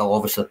 but he's still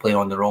obviously playing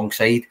on the wrong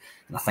side,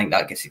 and I think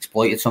that gets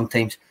exploited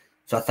sometimes.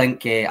 So I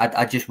think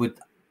I just would.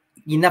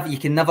 You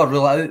can never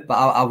rule it out, but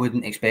I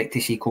wouldn't expect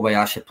to see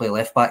Kobayashi play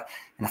left back.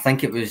 And I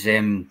think it was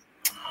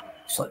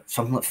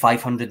something like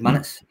 500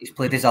 minutes he's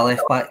played as a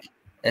left back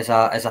as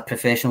a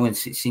professional in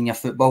senior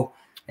football.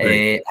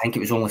 Right. I think it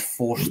was only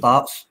 4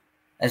 starts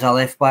as a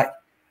left back.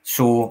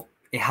 So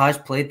he has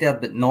played there,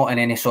 but not in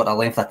any sort of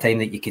length of time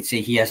that you could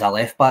say he is a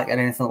left back or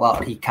anything like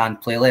that, or he can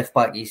play left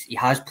back. He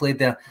has played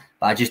there,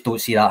 but I just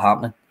don't see that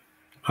happening.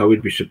 I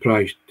would be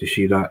surprised to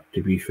see that,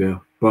 to be fair.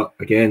 But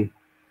again,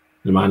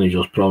 the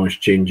manager's promised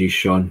changes,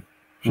 Sean.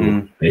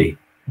 So, hey,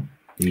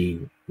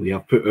 we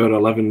have put our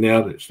 11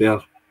 there, it's there,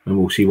 and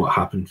we'll see what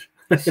happens.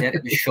 Said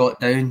it was shot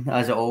down,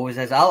 as it always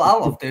is. I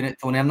love doing it,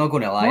 Tony. I'm not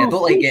going to lie. I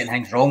don't like getting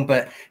things wrong,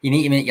 but you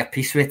need to make your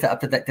peace with it. I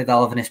predicted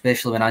 11,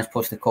 especially when Ange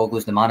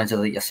Postecoglou's the manager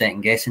that you're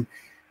second guessing.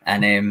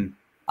 And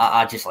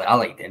I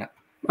like doing it.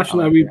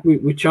 Actually,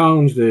 we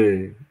challenge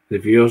the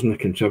viewers and the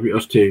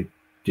contributors to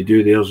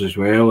do theirs as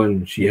well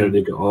and see how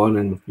they get on.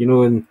 And,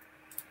 and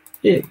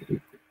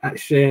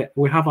it's,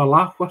 we have a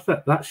laugh with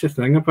it. That's the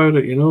thing about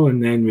it,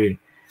 and then we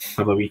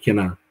have a wee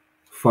kind of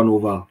fun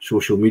over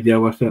social media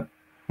with it.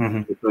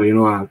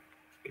 So,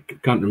 I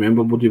can't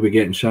remember what did we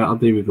get on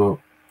Saturday. We got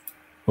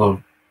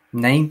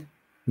 9.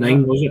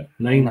 9 was it?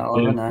 9.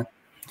 11,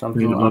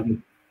 something like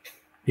that.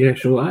 Yeah,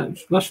 so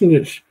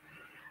it's.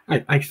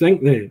 I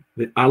think the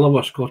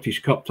Alloa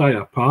Scottish Cup tie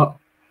apart.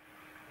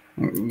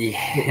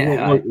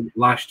 Yeah.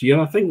 Last year,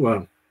 I think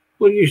we're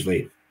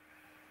usually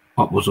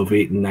upwards of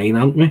 8 and 9,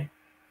 aren't we?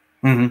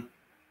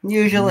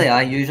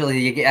 Usually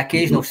you get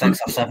occasional 6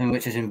 or 7,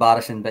 which is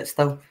embarrassing, but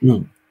still.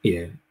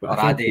 Yeah.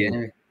 Or a day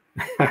anyway.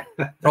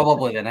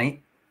 Probably the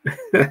night.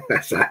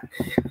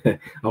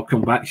 I'll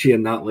come back to you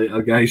on that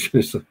later, guys.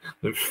 It's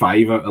like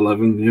 5 out of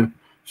 11. Yeah,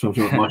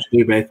 something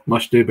like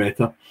must do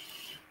better.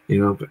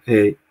 But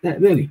there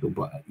you go.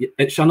 But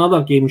it's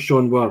another game,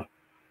 Sean, where,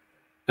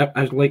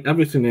 as like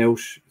everything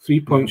else,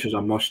 3 points is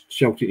a must.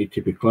 Celtic need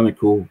to be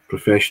clinical,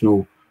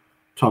 professional,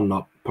 turn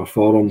up,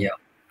 perform. Yeah.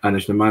 And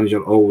as the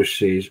manager always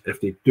says, if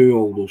they do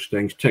all those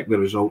things, tick the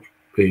results,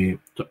 tick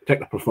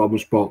the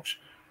performance box,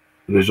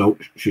 the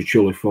results should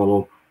surely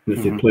follow. And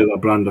if they play their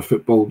brand of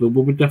football, they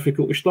will be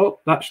difficult to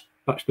stop. That's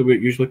the way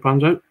it usually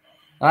pans out.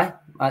 Aye,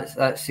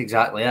 that's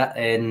exactly it.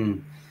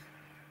 And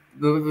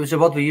was the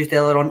word we used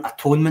earlier on?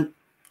 Atonement.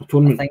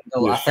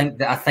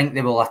 I think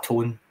they will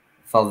atone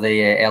for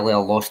the earlier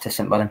loss to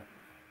St Mirren.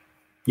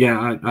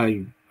 Yeah,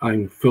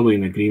 I'm fully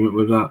in agreement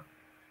with that.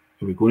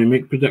 Are we going to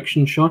make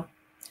predictions, Sean?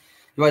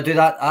 You want to do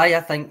that? Aye,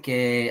 I think.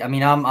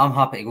 I'm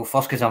happy to go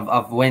first because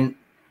I've went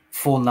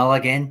 4-0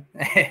 again.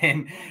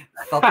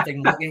 Third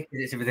thing lucky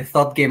because it's the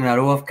third game in a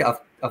row I've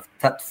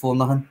tipped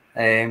 4-0.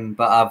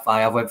 But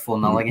I've went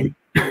 4-0 again.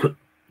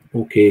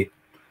 Okay,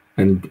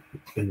 and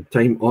in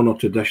time-honoured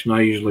tradition,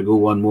 I usually go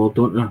one more,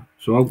 don't I?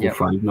 So I'll go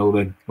 5-0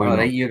 then. All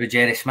right, you're with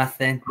Jerry Smith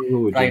then.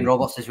 Brian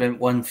Roberts has went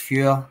 1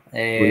 fewer.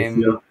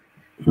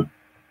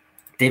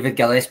 David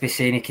Gillespie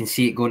saying he can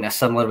see it going to a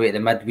similar way to the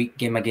midweek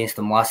game against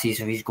them last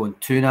season. He's going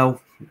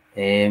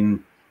 2-0.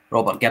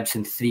 Robert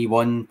Gibson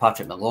 3-1.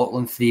 Patrick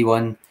McLaughlin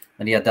 3-1.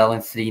 Maria Dillon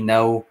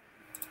 3-0.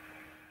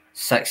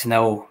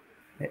 6-0.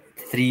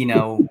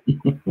 3-0.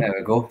 There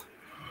we go.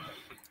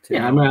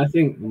 Yeah, I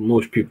think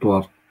most people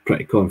are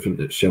pretty confident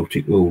that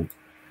Celtic will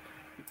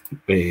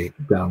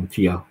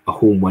guarantee a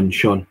home win,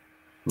 Sean.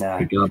 Nah.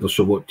 Regardless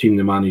of what team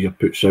the manager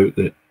puts out.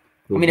 That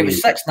it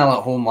was 6-0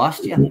 at home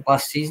last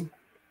season.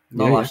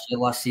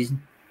 Last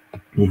season.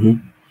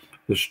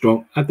 The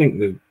strong. I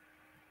think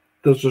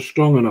there's a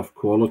strong enough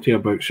quality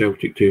about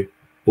Celtic to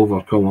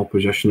overcome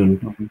opposition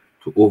and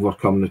to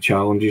overcome the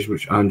challenges,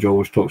 which Ange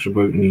always talks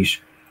about in his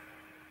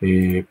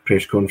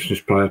press conferences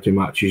prior to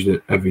matches,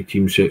 that every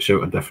team sets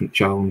out a different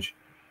challenge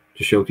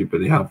to Celtic, but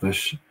they have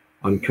this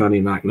uncanny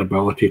knack and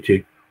ability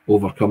to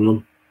overcome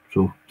them.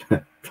 So,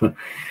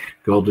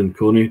 Gordon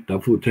Coney,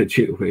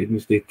 double-digit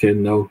Wednesday,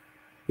 10-0.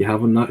 You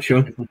having that,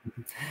 Sean?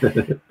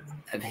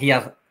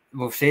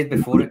 We've said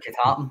before it could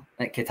happen.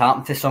 It could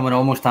happen to someone.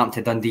 Almost happened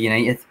to Dundee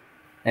United.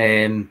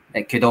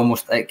 It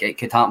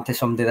could happen to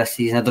somebody this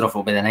season. I don't know if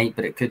it'll be the night,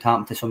 but it could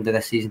happen to somebody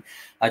this season.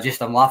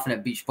 I'm laughing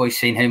at Beach Boys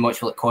saying how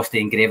much will it cost the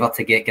engraver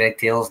to get Greg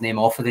Taylor's name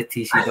off of the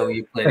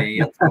TCW Player of the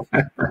Year.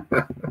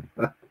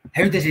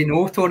 How does he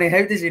know, Tony?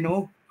 How does he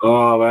know?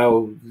 Oh,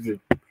 well,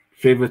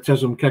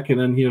 favouritism kicking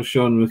in here,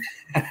 Sean, with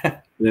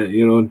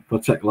your own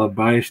particular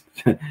bias.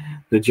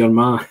 The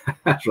German,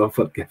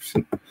 Robert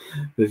Gibson,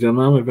 the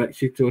German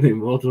Vichy Tony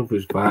Wardrobe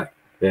is back.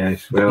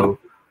 Yes, well,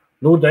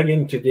 no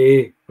digging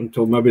today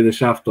until maybe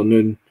this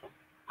afternoon.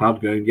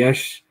 Hard ground,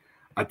 yes.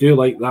 I do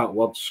like that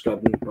word,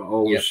 scudding, but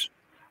always... Yep.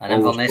 An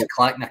Inverness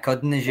clack na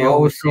cudding, as you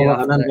always say.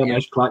 An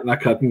Inverness clack na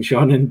cudding,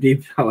 Sean,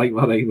 indeed. I like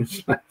what I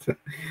was saying.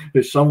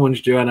 If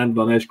someone's doing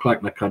Inverness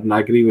clack na cudding,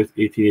 I agree with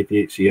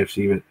 1888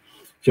 CFC, but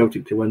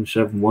Celtic to win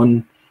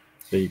 7-1.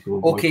 There you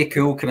go. Okay,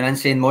 cool. Coming in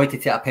saying Moy to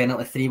take a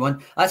penalty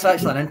 3-1. That's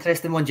actually an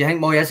interesting one. Do you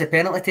think Moy is a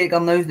penalty taker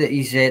now that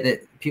he's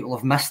that people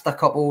have missed a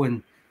couple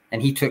and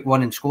he took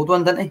one and scored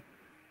one, didn't he?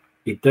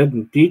 He did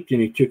indeed,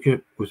 and he took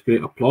it with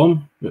great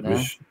aplomb. It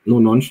was no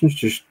nonsense,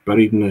 just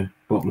buried in the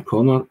bottom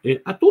corner.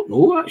 I don't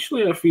know,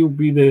 actually, if he'll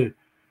be the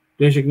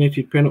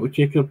designated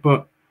penalty taker,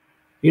 but,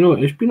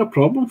 it's been a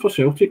problem for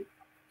Celtic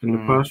in the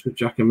past with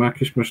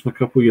Giakoumakis missing a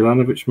couple,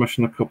 Juranovic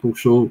missing a couple,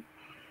 so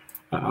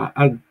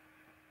I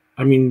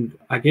mean,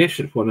 I guess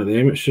it's one of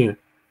them. It's the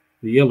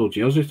yellow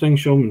jersey thing,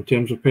 Sean, in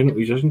terms of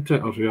penalties, isn't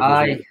it? Or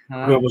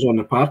whoever's on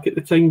the park at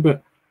the time,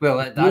 but... Well,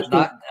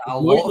 a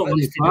lot of it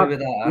is to do with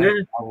that.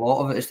 Yeah. A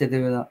lot of it is to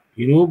do with that.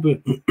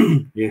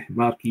 But yeah,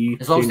 Marquis.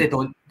 As long as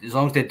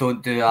they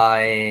don't do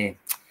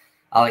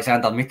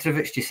Alexander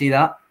Mitrovic, do you see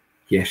that?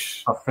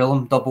 Yes. A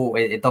film double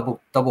hit it. I don't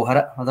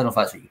know if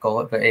that's what you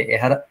call it, but he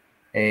hit it,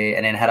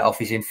 and then hit it off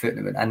his own foot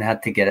and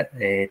had to get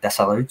it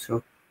disallowed.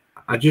 So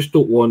I just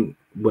don't want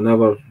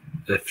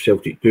if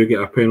Celtic do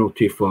get a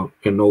penalty for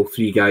and all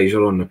three guys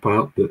are on the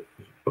park that.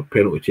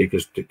 Penalty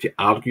takers to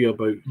argue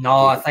about.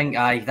 No, I think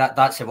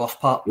that's the worst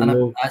part.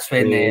 That's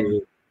when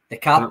the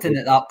captain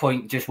at that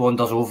point just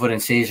wanders over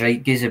and says,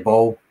 "Right, gives the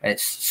ball.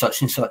 It's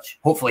such and such."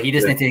 Hopefully, he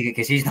doesn't take it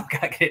because he's not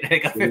got a great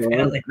record for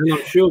penalty.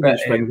 I'm sure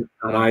these things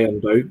are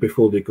ironed out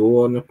before they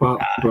go on the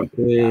park.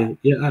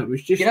 It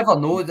was just. You never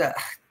know that.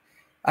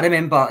 I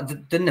remember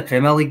doing the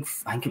Premier League.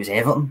 I think it was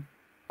Everton.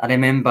 I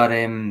remember.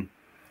 I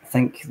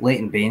think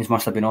Leighton Baines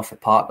must have been off the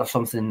park or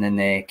something,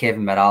 and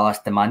Kevin Morales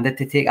demanded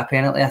to take a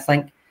penalty. I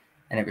think.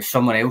 And it was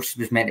someone else who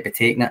was meant to be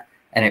taking it,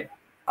 and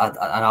an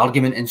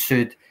argument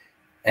ensued.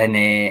 And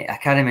I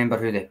can't remember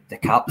who the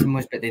captain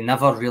was, but they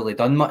never really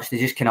done much. They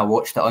just kind of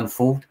watched it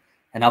unfold.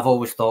 And I've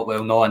always thought,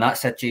 well, no, in that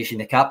situation,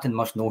 the captain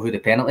must know who the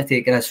penalty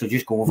taker is, so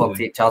just go over and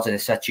take charge of the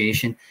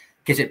situation,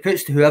 because it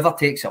puts whoever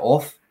takes it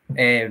off.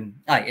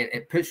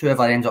 It puts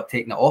whoever ends up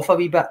taking it off a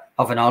wee bit,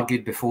 having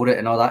argued before it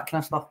and all that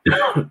kind of stuff.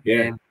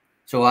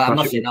 So I'm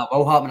not saying that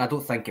will happen. I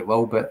don't think it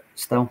will, but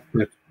still.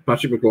 Yeah.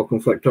 Patrick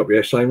McLaughlin flicked up,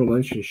 Simon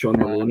Lynch and Sean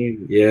Maloney,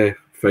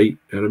 fight.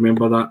 I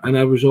remember that. And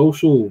I was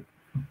also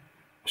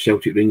a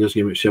Celtic Rangers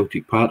game at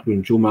Celtic Park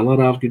when Joe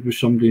Miller argued with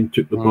somebody and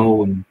took the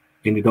ball and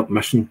ended up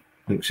missing.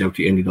 I think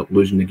Celtic ended up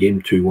losing the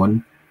game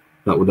 2-1.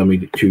 That would have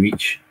made it 2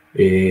 each.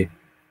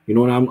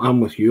 I'm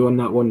with you on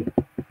that one.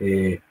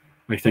 I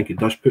think it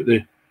does put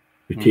the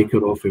taker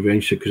off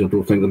eventually, because I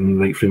don't think they're in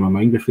the right frame of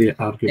mind if they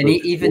argue. And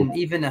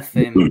even if...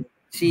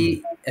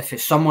 See, if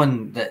it's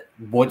someone that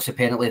wants a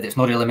penalty that's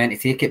not really meant to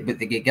take it, but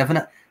they get given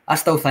it, I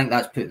still think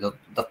they've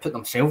put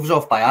themselves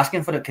off by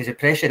asking for it, because the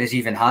pressure is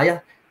even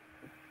higher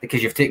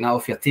because you've taken that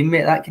off your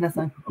teammate, that kind of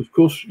thing. Of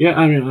course, yeah.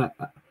 I mean,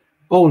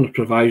 all in the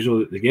proviso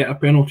that they get a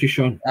penalty,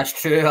 Sean. That's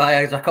true.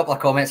 There's a couple of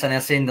comments in there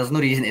saying there's no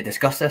reason to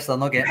discuss this. They're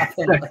not getting a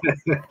penalty.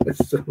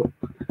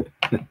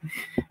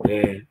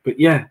 But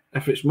yeah,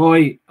 if it's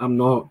Moy, I'm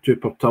not too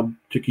perturbed.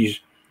 Took his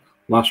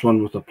last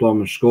one with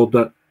aplomb and scored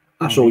it.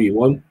 That's all you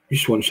want. You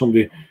just want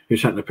somebody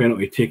who's hitting the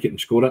penalty to take it and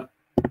score it.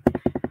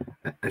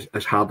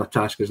 As hard a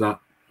task as that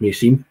may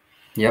seem.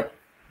 Yep.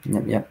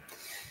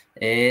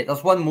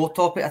 There's one more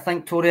topic, I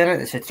think, Tori.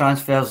 It's the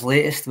transfers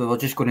latest. We were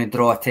just going to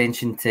draw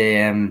attention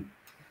to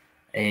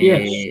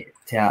a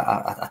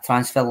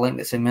transfer link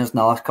that's emerged in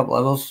the last couple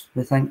of hours,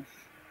 we think.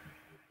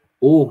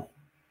 Oh,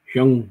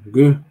 Hyung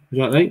Gu, is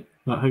that right? Is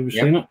that how you're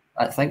saying it?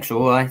 I think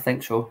so. That's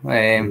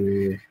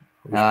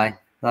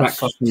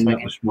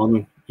this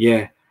morning.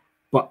 Yeah.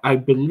 But I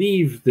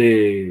believe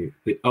the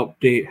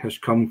update has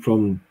come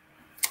from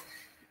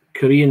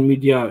Korean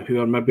media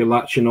who are maybe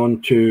latching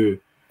on to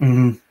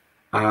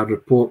a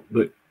report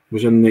that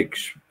was in the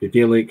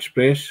Daily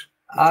Express.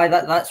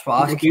 That's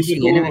what I can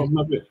see anyway.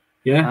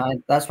 Yeah.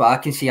 That's what I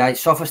can see. It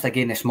surfaced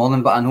again this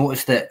morning, but I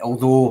noticed that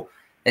although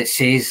it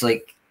says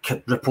like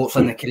reports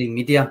on the Korean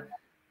media,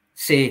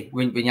 say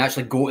when you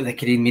actually go to the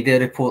Korean media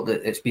report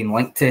that it's been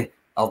linked to,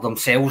 or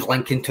themselves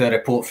linking to a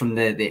report from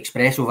the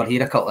Express over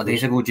here a couple of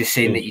days ago, just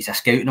saying that he's a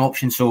scouting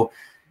option. So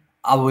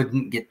I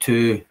wouldn't get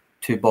too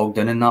bogged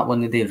down in that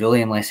one today,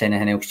 really, unless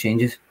anything else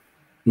changes.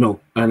 No,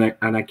 and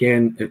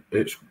again,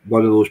 it's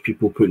one of those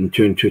people putting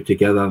two and two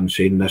together and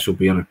saying this will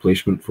be a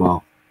replacement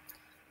for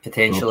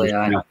potentially,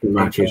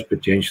 matches,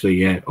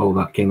 potentially, all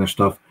that kind of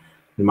stuff.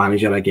 the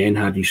manager again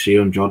had his say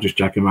on Georgios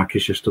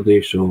Giakoumakis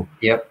yesterday. So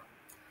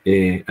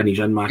and he's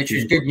in Which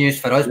was good news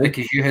for us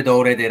because you had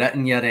already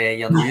written your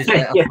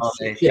newsletter for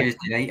Tuesday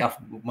night or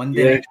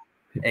Monday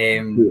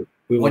night.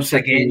 Once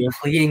again,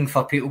 playing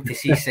for people to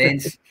see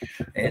sense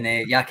and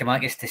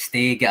Giakoumakis to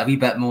stay, get a wee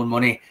bit more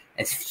money.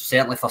 It's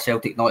certainly for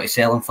Celtic not to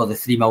sell him for the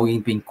 3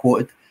 million being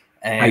quoted.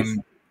 I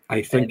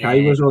think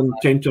I was on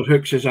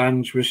tenterhooks, as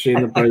Ange was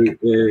saying about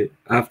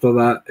after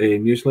that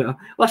newsletter.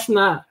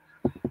 Listen,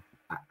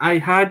 I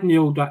had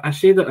nailed. I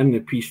said it in the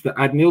piece that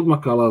I'd nailed my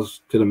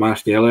colours to the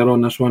mast earlier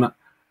on this one.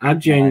 I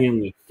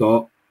genuinely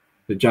thought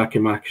that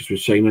Giakoumakis would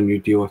sign a new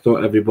deal. I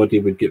thought everybody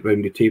would get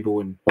round the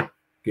table and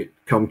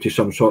come to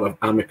some sort of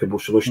amicable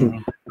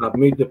solution. I've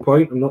made the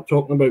point. I'm not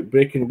talking about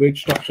breaking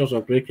wage structures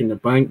or breaking the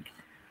bank.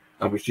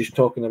 I was just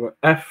talking about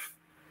if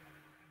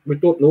we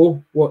don't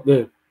know what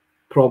the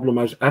problem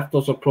is, if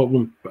there's a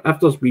problem, but if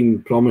there's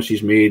been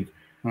promises made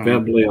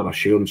verbally or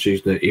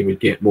assurances that he would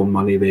get more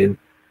money, then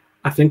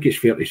I think it's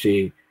fair to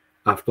say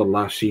after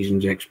last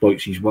season's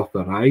exploits he's worth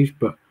a rise,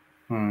 but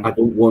I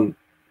don't want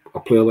a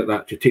player like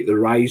that to take the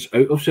rise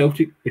out of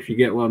Celtic, if you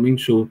get what I mean.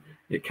 So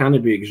it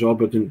can't be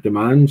exorbitant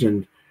demands,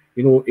 and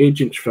you know,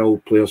 agents fill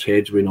players'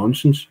 heads with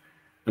nonsense.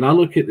 And I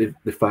look at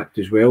the fact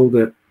as well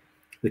that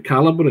the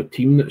calibre of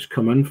team that's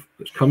coming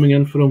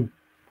in for him,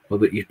 or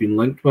that he's been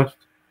linked with,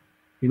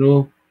 you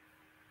know,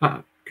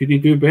 could he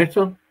do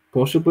better?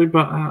 Possibly,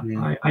 but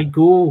I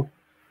go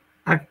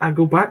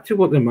back to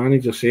what the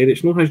manager said.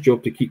 It's not his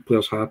job to keep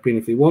players happy, and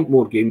if they want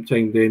more game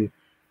time, then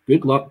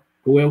good luck,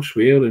 go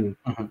elsewhere. And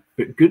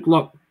but good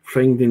luck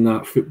finding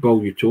that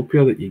football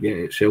utopia that you get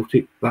at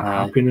Celtic, that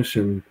happiness,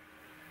 and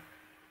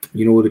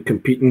you know, the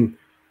competing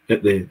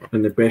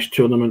in the best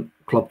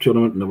club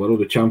tournament in the world,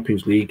 the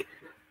Champions League,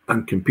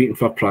 and competing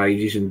for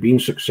prizes and being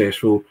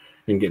successful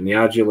and getting the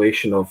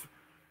adulation of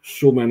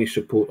so many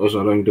supporters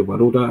around the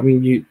world. I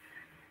mean, you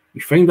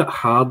find it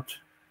hard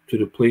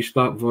to replace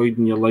that void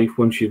in your life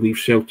once you leave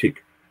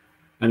Celtic.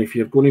 And if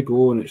you're going to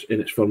go and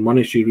it's for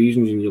monetary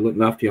reasons and you're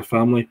looking after your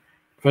family,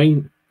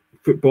 fine.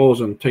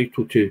 Footballers are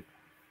entitled to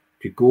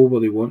go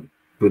where they want,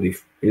 where they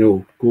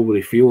go where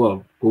they feel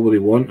or go where they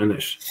want, and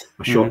it's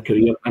a short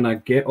career. And I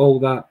get all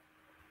that,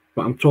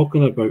 but I'm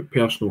talking about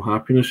personal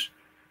happiness.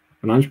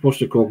 And Ange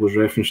Postecoglou's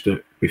referenced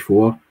it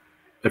before.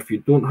 If you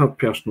don't have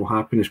personal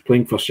happiness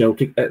playing for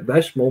Celtic at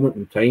this moment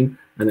in time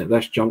and at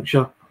this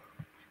juncture,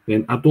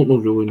 then I don't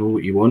really know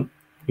what you want,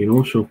 you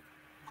know. So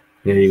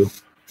there you go.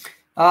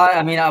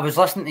 I mean, I was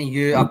listening to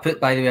you. I've put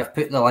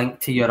the link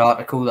to your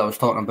article that I was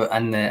talking about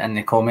in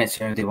the comments.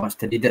 If anybody wants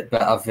to read it,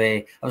 but I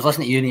was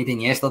listening to you, Nadine,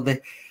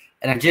 yesterday,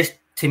 and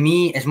to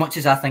me, as much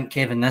as I think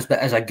Kevin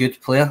Nisbet is a good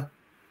player,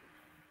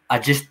 I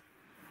think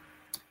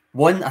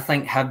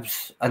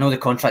Hibs, I know the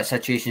contract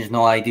situation is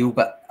not ideal,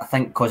 but I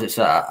think because it's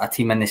a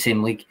team in the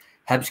same league,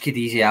 Hibs could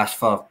easily ask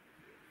for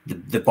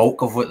the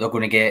bulk of what they're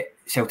going to get.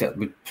 Celtic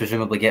would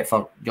presumably get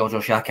for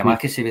Georgios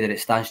Giakoumakis, the way that it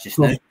stands just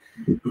now.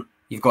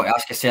 You've got to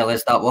ask yourself,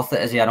 is that worth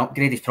it? Is he an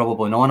upgrade? He's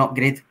probably not an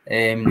upgrade.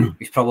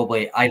 He's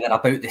probably either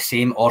about the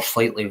same or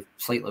slightly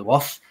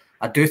worse.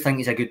 I do think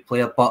he's a good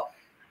player, but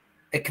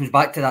it comes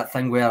back to that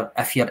thing where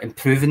if you're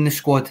improving the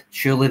squad,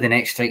 surely the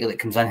next striker that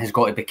comes in has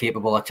got to be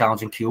capable of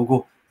challenging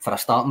Kyogo for a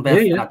starting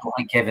berth. And I don't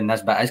think Kevin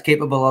Nisbet is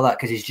capable of that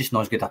because he's just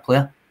not as good a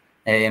player.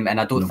 And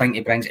I don't think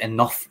he brings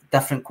enough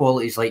different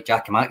qualities like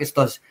Giakoumakis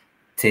does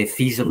to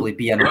feasibly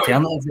be an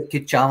alternative that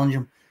could challenge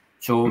him.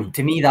 So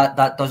to me,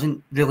 that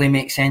doesn't really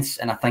make sense.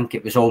 And I think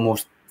it was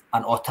almost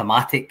an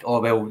automatic, oh,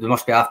 well, they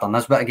must be after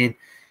Nisbet again,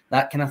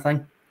 that kind of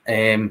thing.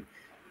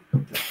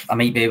 I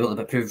might be able to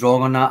be proved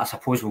wrong on that. I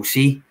suppose we'll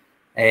see.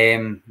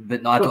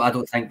 But no, I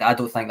don't think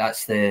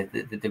that's the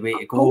way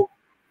to go.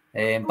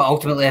 But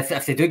ultimately,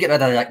 if they do get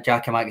rid of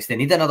Giakoumakis, they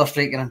need another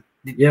striker.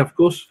 Yeah, of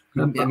course.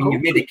 I mean,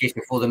 you've made the case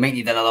before; they might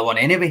need another one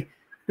anyway.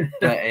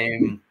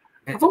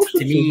 But to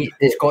me,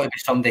 it's got to be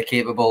somebody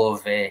capable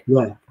of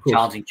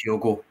challenging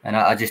Kyogo, and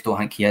I just don't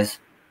think he is.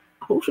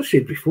 I've also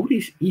said before,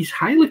 he's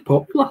highly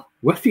popular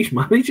with his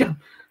manager,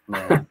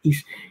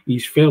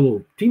 his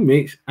fellow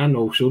teammates, and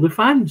also the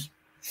fans.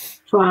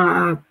 So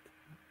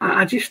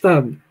I just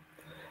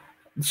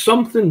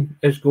something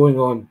is going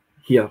on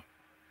here,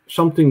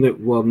 something that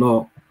we're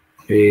not,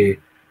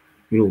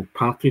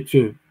 party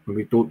to, and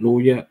we don't know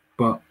yet.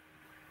 But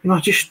I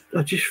just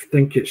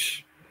think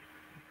it's.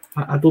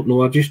 I don't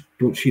know. I just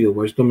don't see the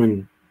wisdom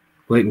in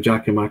letting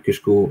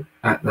Giakoumakis go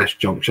at this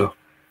juncture.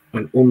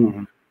 And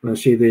I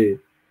say the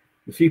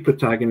three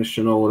protagonists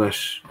in all of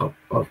this are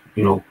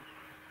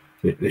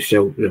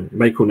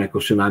Michael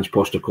Nicholson, Ange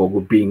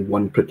Postecoglou being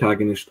one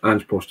protagonist.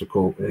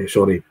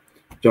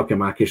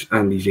 Giakoumakis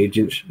and his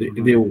agents.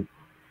 They'll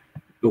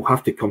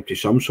have to come to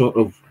some sort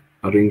of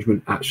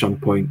arrangement at some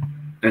point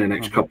in the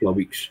next couple of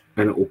weeks,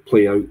 and it will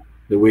play out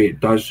the way it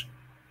does.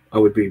 I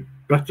would be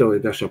bitterly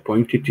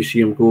disappointed to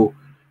see him go.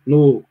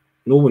 No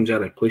one's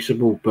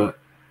irreplaceable, but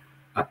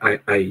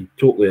I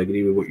totally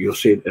agree with what you're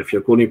saying. If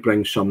you're going to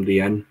bring somebody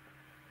in,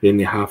 then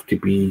they have to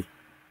be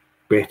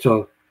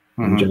better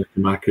than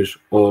Giakoumakis,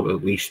 or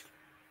at least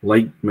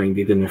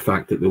like-minded in the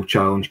fact that they'll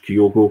challenge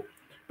Kyogo.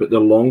 but the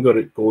longer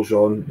it goes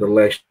on, the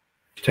less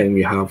time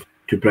you have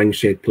to bring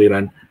said player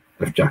in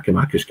if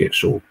Giakoumakis gets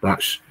sold.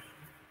 That's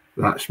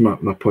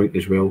my point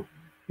as well.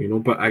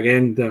 But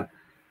again,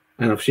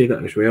 and I've said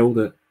it as well,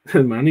 that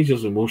the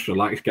manager's the most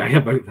relaxed guy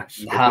about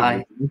this.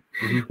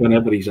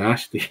 Whenever he's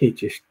asked,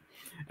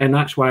 and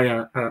that's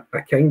why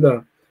I kind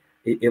of,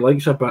 he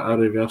likes a bit of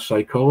reverse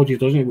psychology,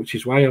 doesn't he? Which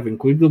is why I've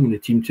included him in the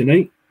team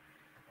tonight,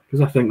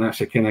 because I think that's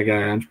the kind of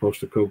guy Ange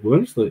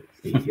Postecoglou is. That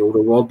he'll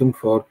reward him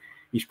for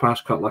his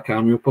past couple of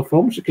cameo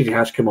performances, because he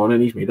has come on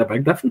and he's made a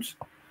big difference.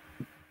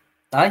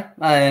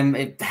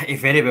 He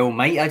very well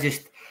might. I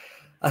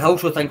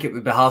also think it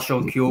would be harsh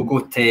on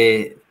Kyogo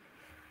to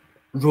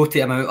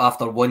rotate him out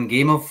after one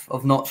game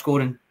of not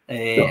scoring.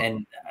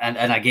 And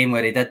a game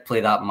where he did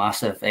play that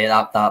massive,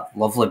 that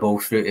lovely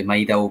ball through to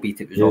Maida, albeit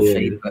it was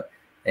offside. But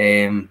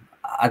I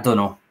don't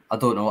know.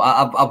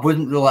 I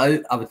wouldn't rule it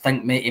out. I would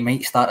think he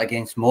might start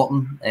against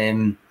Morton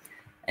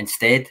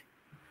instead.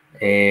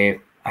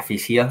 If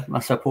he's here, I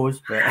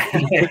suppose. But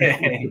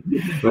I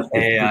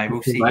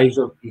will see.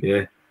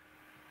 Yeah,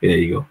 there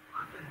you go.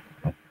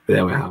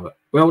 There we have it.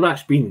 Well,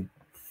 that's been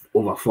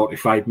over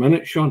 45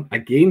 minutes, Sean.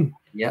 Again,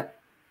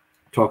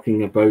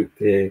 talking about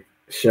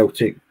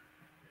Celtic.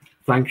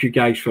 Thank you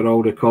guys for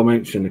all the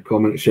comments in the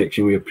comment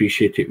section. We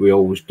appreciate it. We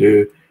always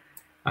do.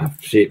 I've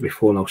said it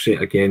before and I'll say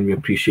it again. We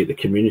appreciate the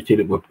community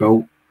that we've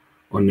built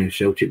on the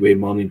Celtic Way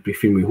morning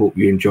briefing. We hope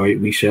you enjoy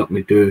it. We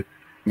certainly do.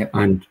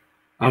 And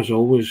as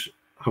always,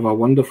 have a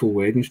wonderful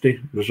Wednesday.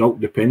 Result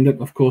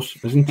dependent, of course,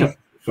 isn't it?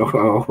 So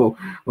I'll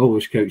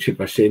always couch it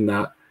by saying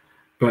that.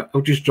 But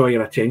I'll just draw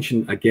your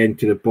attention again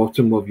to the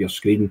bottom of your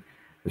screen,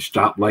 the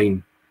strap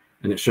line.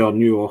 And it's our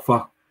new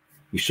offer.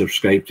 You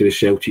subscribe to the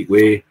Celtic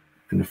Way,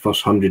 and the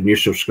first 100 new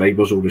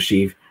subscribers will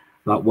receive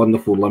that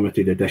wonderful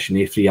limited edition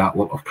A3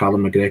 artwork of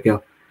Callum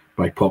McGregor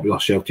by popular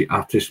Celtic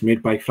artists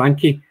made by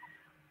Frankie,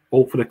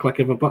 all for the click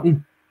of a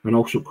button, and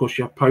also costs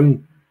you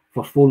 £1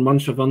 for 4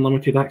 months of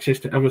unlimited access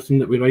to everything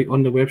that we write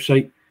on the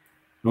website.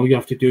 And all you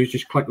have to do is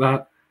just click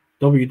that,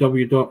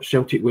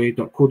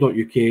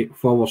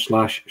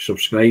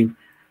 www.celticway.co.uk/subscribe.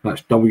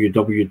 That's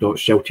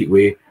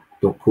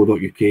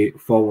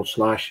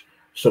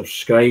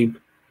www.celticway.co.uk/subscribe.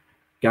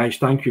 Guys,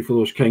 thank you for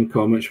those kind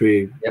comments.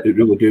 It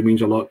really do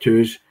means a lot to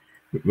us.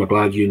 We're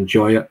glad you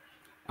enjoy it.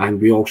 And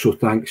we also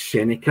thank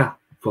Seneca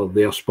for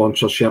their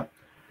sponsorship.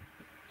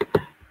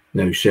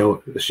 Now,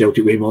 the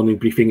Celtic Way Morning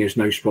Briefing is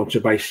now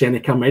sponsored by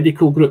Seneca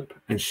Medical Group,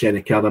 and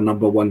Seneca are the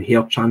 #1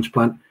 hair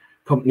transplant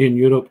company in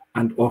Europe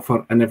and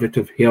offer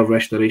innovative hair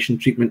restoration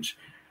treatments.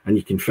 And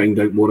you can find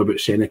out more about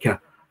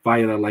Seneca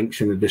via the links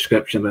in the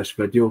description of this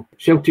video.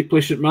 Celtic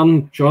Place at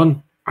Mirren,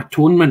 Sean,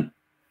 atonement,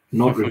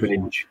 not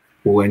revenge.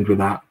 We'll end with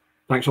that.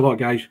 Thanks a lot,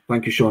 guys.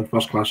 Thank you, Sean.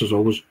 First class as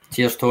always.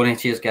 Cheers, Tony.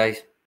 Cheers, guys.